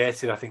we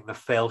created, I think, the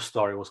fail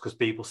story was because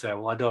people say,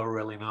 well, I don't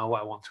really know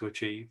what I want to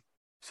achieve.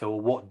 So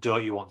what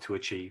don't you want to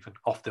achieve? And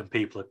often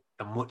people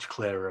are much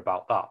clearer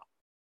about that.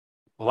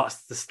 Well,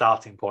 that's the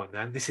starting point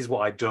then. This is what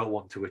I don't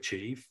want to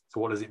achieve.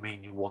 So what does it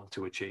mean you want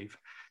to achieve?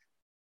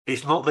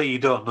 It's not that you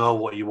don't know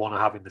what you want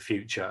to have in the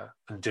future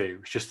and do.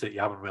 It's just that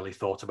you haven't really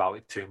thought about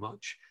it too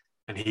much.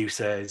 And Hugh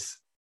says,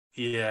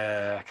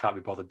 yeah, I can't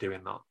be bothered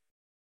doing that.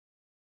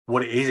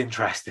 What it is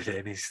interested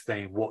in is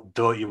saying, what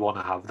don't you want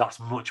to have? That's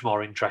much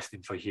more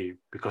interesting for Hugh,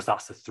 because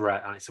that's a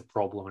threat and it's a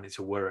problem and it's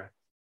a worry.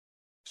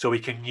 So we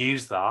can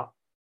use that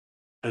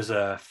as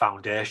a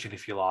foundation,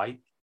 if you like,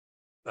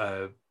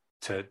 to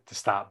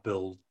start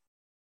build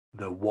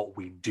what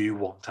we do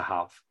want to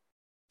have.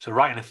 So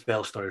writing a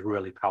fail story is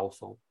really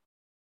powerful.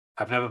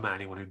 I've never met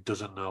anyone who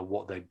doesn't know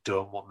what they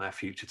don't want their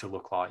future to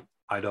look like.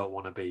 I don't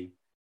want to be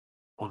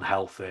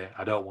unhealthy.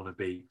 I don't want to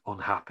be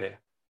unhappy.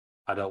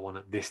 I don't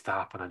want this to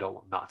happen. I don't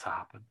want that to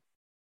happen.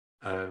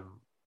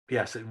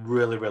 Yes, it's a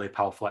really, really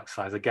powerful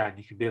exercise. Again,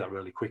 you can do that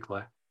really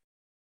quickly.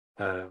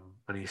 And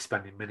you're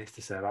spending minutes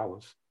to save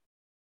hours.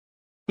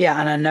 Yeah,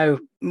 and I know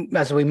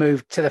as we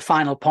move to the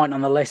final point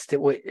on the list,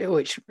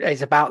 which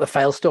is about the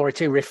fail story,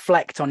 to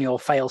reflect on your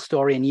fail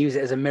story and use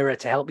it as a mirror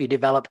to help you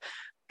develop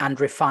and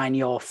refine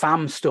your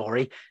FAM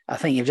story. I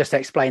think you've just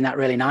explained that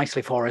really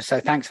nicely for us. So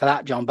thanks for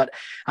that, John. But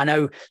I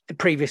know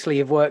previously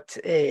you've worked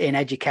in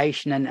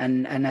education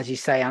and as you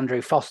say,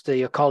 Andrew Foster,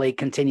 your colleague,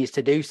 continues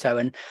to do so.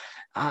 And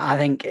I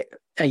think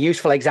a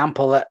useful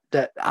example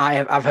that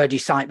I've heard you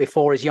cite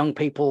before is young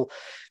people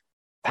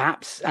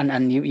perhaps,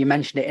 and you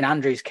mentioned it in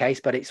Andrew's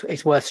case, but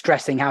it's worth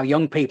stressing how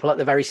young people at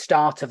the very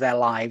start of their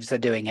lives are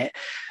doing it.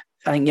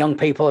 I think young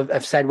people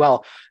have said,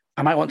 well,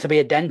 I might want to be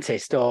a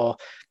dentist or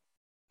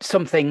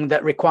something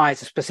that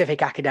requires a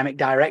specific academic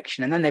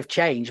direction, and then they've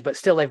changed, but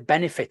still they've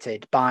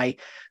benefited by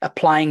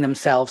applying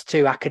themselves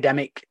to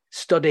academic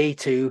study,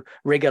 to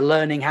rigor,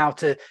 learning how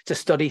to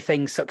study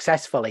things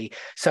successfully.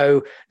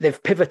 So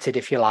they've pivoted,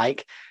 if you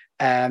like,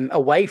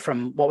 away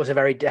from what was a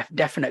very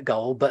definite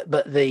goal, but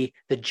the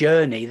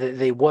journey,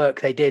 the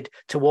work they did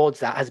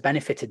towards that has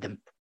benefited them.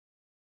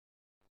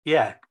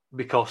 Yeah,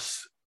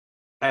 because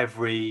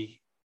every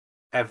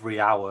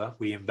hour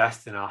we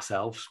invest in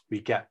ourselves, we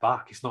get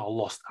back. It's not a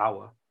lost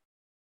hour.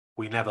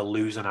 We never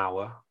lose an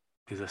hour,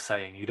 is a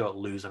saying. You don't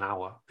lose an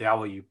hour. The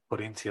hour you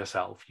put into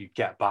yourself, you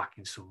get back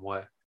in some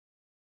way.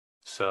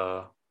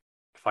 So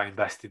if I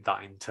invested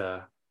that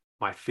into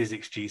my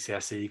physics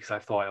GCSE because I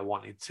thought I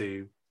wanted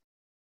to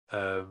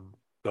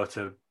go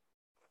to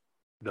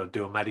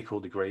do a medical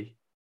degree,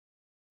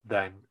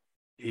 then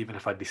even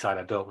if I decide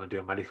I don't want to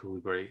do a medical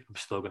degree, I'm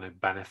still going to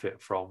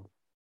benefit from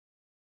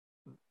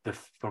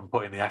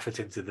putting the effort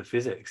into the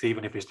physics,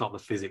 even if it's not the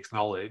physics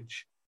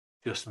knowledge,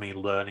 just me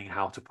learning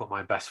how to put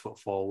my best foot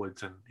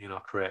forwards and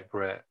create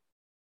great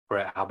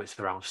habits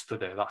around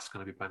study. That's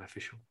going to be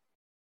beneficial.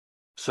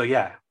 So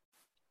yeah,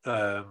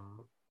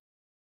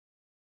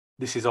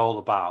 this is all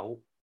about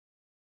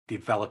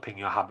developing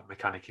your habit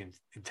mechanic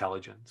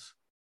intelligence,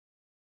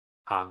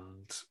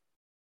 and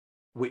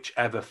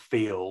whichever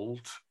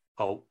field,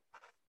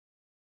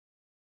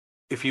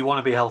 if you want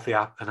to be healthy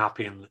and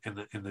happy in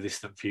the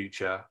distant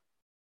future,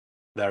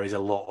 there is a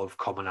lot of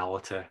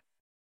commonality.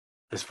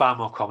 There's far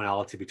more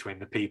commonality between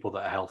the people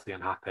that are healthy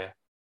and happy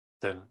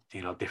than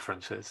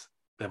differences.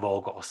 They've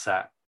all got a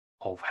set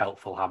of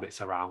helpful habits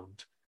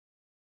around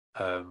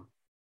how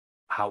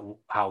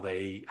they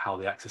eat, how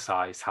they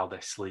exercise, how they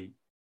sleep,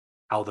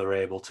 how they're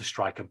able to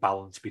strike a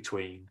balance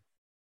between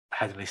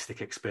hedonistic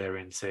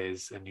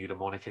experiences and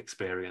eudaimonic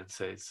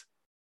experiences,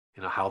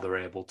 how they're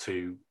able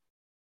to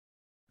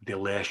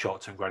delay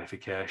short-term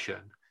gratification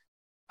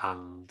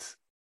and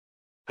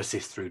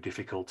persist through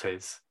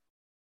difficulties,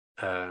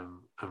 and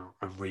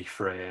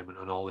reframe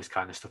and all this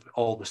kind of stuff,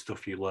 all the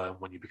stuff you learn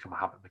when you become a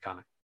habit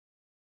mechanic.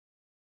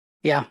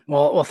 Yeah,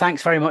 well,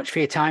 thanks very much for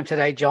your time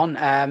today, John.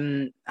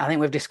 I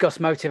think we've discussed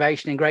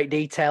motivation in great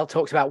detail,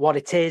 talked about what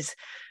it is.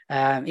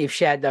 You've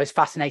shared those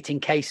fascinating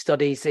case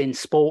studies in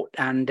sport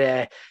and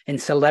in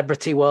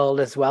celebrity world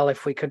as well,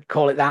 if we could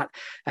call it that.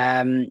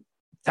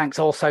 Thanks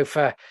also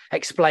for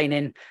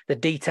explaining the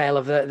detail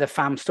of the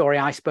FAM story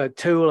iceberg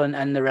tool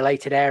and the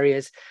related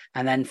areas.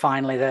 And then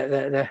finally,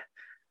 the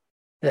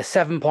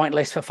 7-point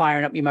list for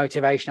firing up your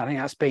motivation. I think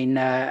that's been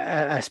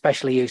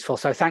especially useful.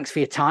 So thanks for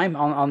your time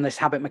on this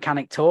habit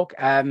mechanic talk.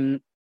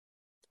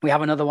 We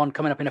have another one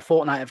coming up in a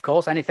fortnight, of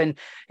course. Anything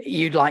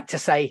you'd like to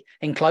say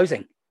in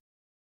closing?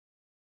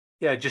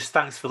 Yeah, just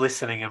thanks for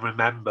listening. And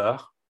remember,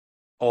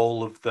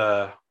 all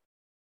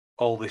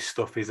this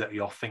stuff is at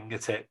your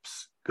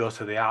fingertips. Go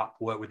to the app,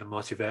 work with the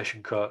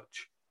motivation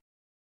coach,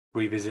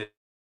 revisit,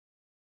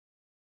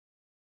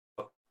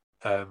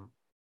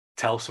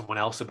 tell someone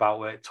else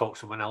about it, talk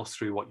someone else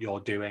through what you're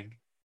doing,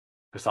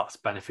 because that's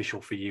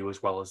beneficial for you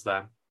as well as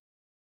them.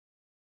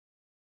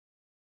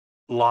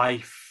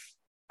 Life,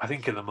 I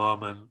think at the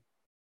moment,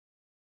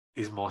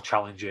 is more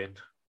challenging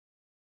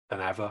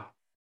than ever,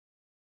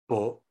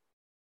 but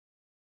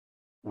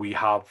we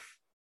have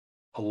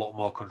a lot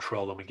more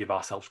control than we give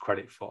ourselves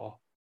credit for.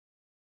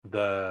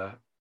 The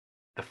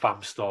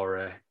FAM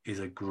story is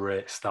a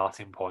great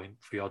starting point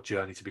for your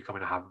journey to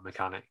becoming a habit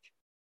mechanic.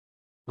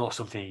 Not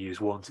something you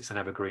use once, it's an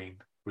evergreen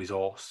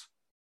resource,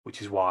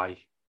 which is why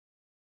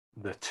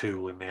the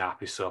tool in the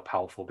app is so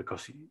powerful,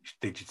 because it's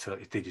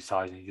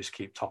digitizing, you just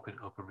keep topping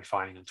it up and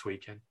refining and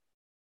tweaking.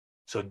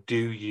 So do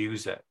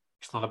use it.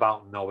 It's not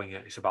about knowing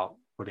it, it's about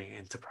putting it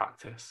into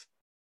practice.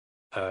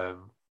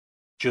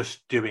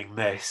 Just doing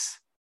this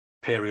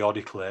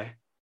periodically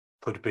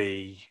could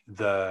be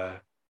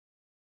the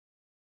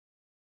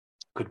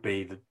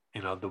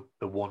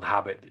one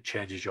habit that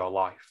changes your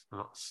life.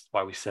 And that's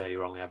why we say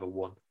you're only ever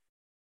one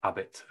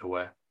habit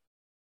away.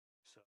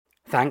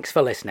 Thanks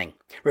for listening.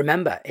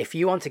 Remember, if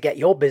you want to get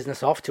your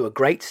business off to a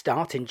great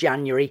start in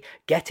January,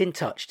 get in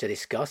touch to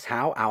discuss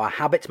how our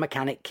Habit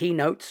Mechanic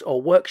keynotes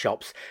or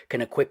workshops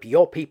can equip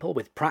your people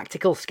with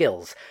practical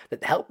skills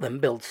that help them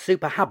build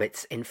super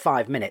habits in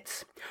 5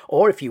 minutes.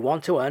 Or if you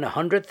want to earn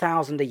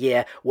 $100,000 a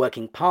year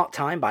working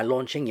part-time by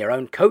launching your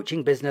own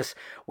coaching business,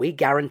 we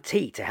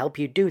guarantee to help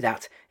you do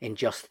that in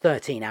just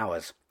 13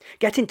 hours.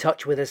 Get in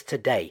touch with us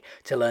today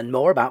to learn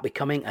more about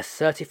becoming a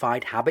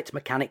certified habit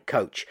mechanic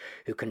coach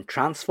who can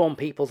transform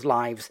people's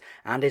lives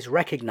and is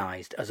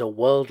recognized as a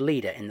world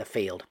leader in the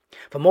field.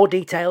 For more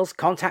details,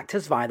 contact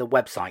us via the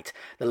website.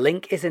 The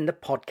link is in the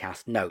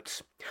podcast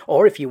notes.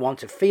 Or if you want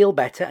to feel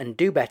better and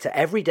do better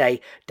every day,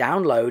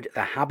 download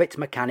the Habit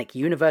Mechanic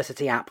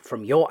University app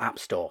from your app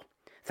store.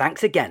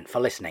 Thanks again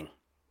for listening.